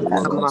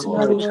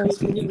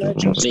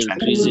and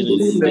increasing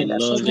in the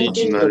knowledge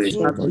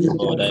of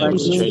God. I am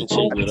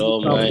strengthened with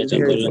all might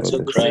according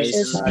to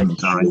Christ.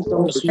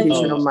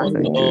 multiplication of Love, mind,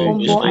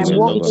 wisdom, and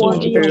long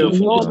suffering, spirit of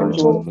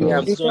gentleness. we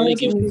have It's only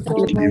given that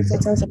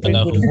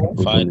have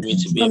qualified me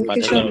to be a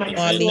partaker of the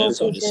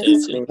fullness of the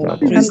saints in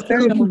Christ. I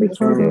pray to be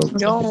daily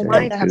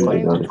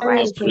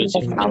appropriate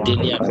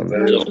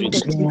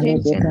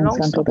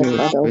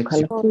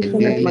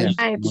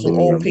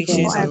all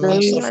patience and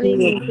long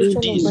suffering.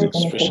 in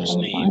Jesus' precious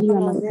name.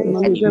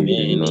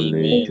 Amen.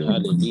 Amen.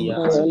 Hallelujah.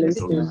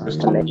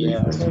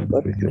 Hallelujah.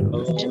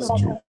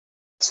 Oh,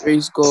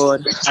 praise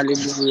God.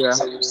 Hallelujah.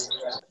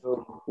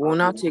 We will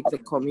now take the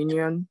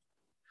communion.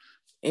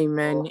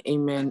 Amen,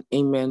 amen,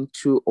 amen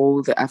to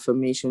all the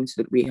affirmations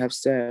that we have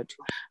said.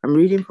 I'm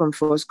reading from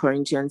 1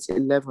 Corinthians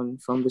 11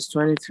 from verse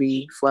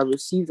 23. For I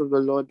received of the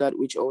Lord that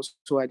which also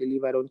I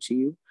delivered unto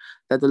you,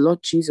 that the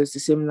Lord Jesus,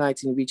 the same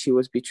night in which he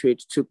was betrayed,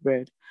 took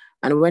bread.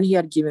 And when he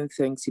had given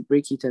thanks, he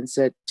brake it and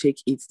said, take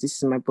it, this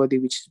is my body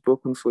which is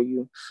broken for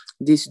you.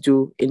 This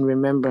do in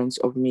remembrance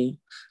of me.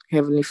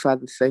 Heavenly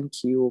Father,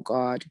 thank you, O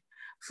God,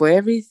 for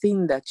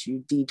everything that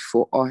you did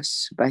for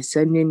us by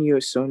sending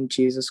your Son,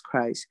 Jesus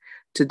Christ,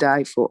 to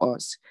die for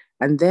us.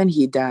 And then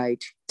he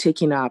died,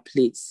 taking our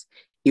place.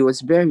 He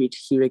was buried,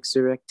 he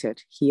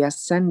resurrected, he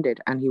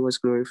ascended, and he was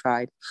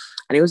glorified.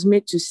 And he was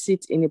made to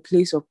sit in a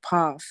place of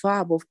power, far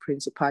above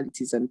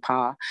principalities and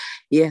power.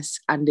 Yes,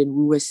 and then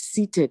we were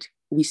seated.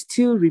 We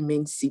still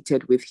remain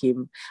seated with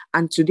him.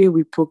 And today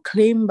we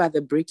proclaim by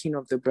the breaking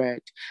of the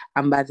bread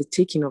and by the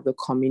taking of the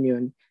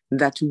communion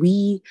that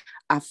we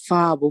are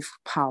far above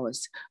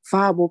powers,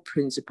 far above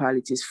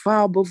principalities,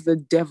 far above the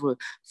devil,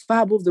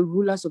 far above the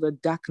rulers of the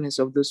darkness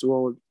of this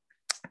world.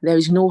 There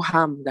is no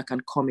harm that can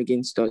come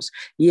against us.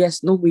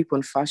 Yes, no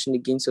weapon fashioned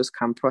against us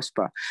can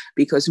prosper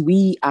because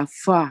we are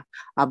far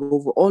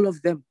above all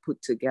of them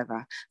put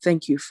together.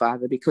 Thank you,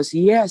 Father, because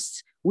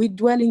yes, we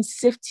dwell in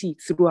safety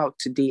throughout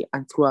today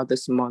and throughout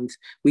this month.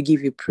 We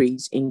give you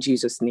praise in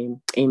Jesus'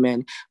 name.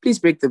 Amen. Please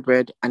break the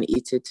bread and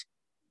eat it.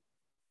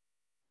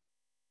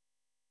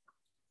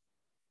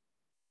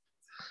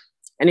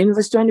 And in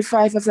verse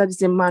 25, after the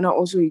same manner,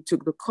 also he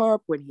took the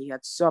cup when he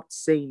had supped,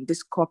 saying,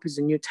 this cup is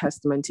the New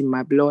Testament in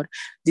my blood.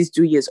 This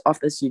do ye as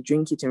oft as you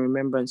drink it in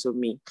remembrance of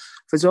me.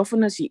 For as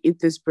often as you eat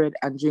this bread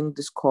and drink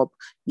this cup,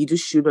 you do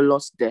show the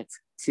Lord's death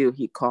till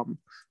he come.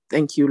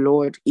 Thank you,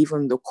 Lord,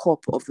 even the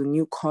cup of the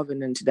new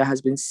covenant that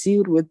has been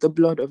sealed with the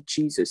blood of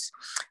Jesus.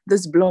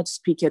 This blood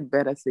speaketh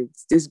better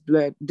things. This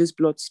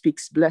blood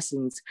speaks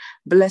blessings,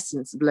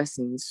 blessings,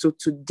 blessings. So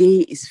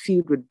today is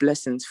filled with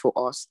blessings for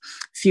us,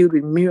 filled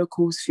with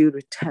miracles, filled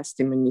with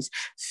testimonies,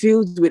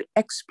 filled with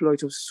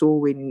exploits of soul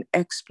winning,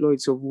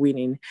 exploits of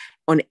winning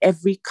on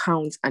every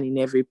count and in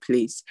every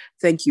place.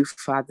 Thank you,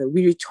 Father.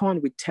 We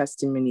return with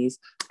testimonies.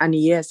 And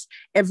yes,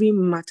 every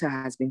matter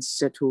has been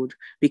settled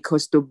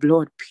because the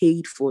blood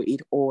paid for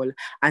it all.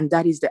 And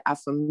that is the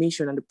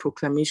affirmation and the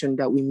proclamation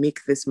that we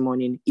make this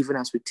morning, even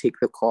as we take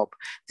the cup.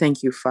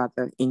 Thank you,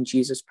 Father, in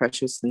Jesus'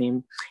 precious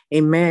name.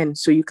 Amen.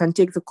 So you can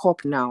take the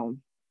cup now.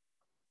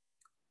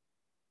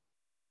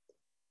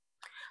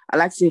 I'd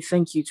like to say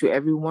thank you to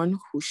everyone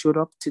who showed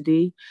up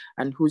today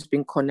and who's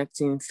been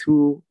connecting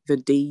through the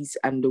days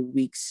and the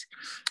weeks.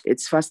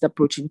 It's fast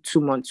approaching 2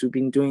 months we've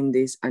been doing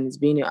this, and it's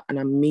been an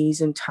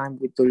amazing time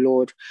with the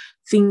Lord.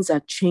 Things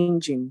are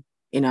changing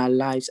in our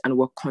lives, and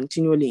we're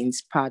continually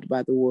inspired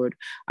by the word.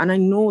 And I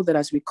know that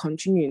as we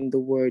continue in the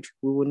word,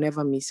 we will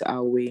never miss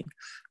our way.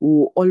 We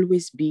will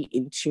always be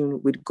in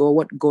tune with God,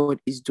 what God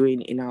is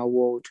doing in our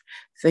world.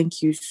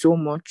 Thank you so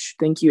much.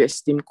 Thank you,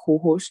 esteemed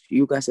co-host.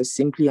 You guys are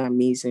simply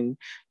amazing.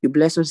 You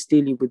bless us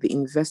daily with the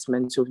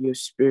investments of your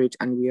spirit,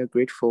 and we are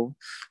grateful.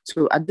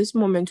 So at this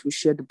moment, we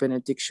share the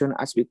benediction.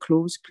 As we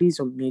close, please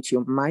unmute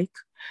your mic.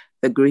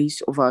 The grace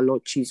of our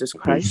Lord Jesus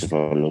Christ,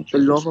 the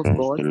love of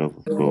God, and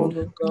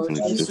the and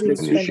the sweet sweet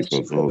fellowship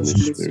of the Holy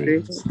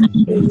Spirit Spirit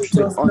be with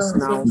us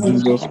now.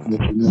 Jesus,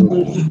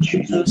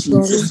 In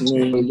Jesus'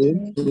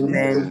 name,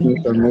 amen.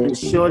 And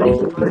surely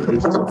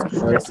goodness and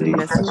mercy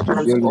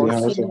follows in the us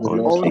house of the all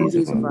the Lord all the days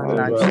of days of our our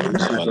forever lives.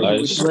 lives, and and ever. we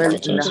We shall dwell dwell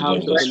in the in the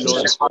house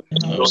of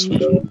the house of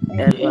Lord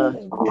the ever.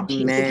 Lord.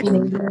 Amen.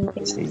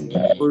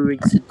 Amen. Glory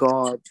to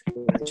God.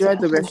 Enjoy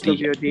the rest of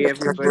your day,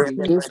 everybody.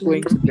 Those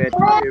going to bed,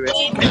 have a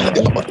restful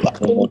night.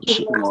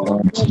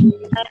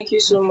 Thank you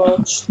so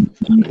much.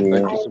 Thank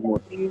you so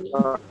much.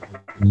 Uh,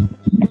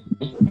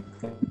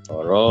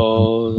 For all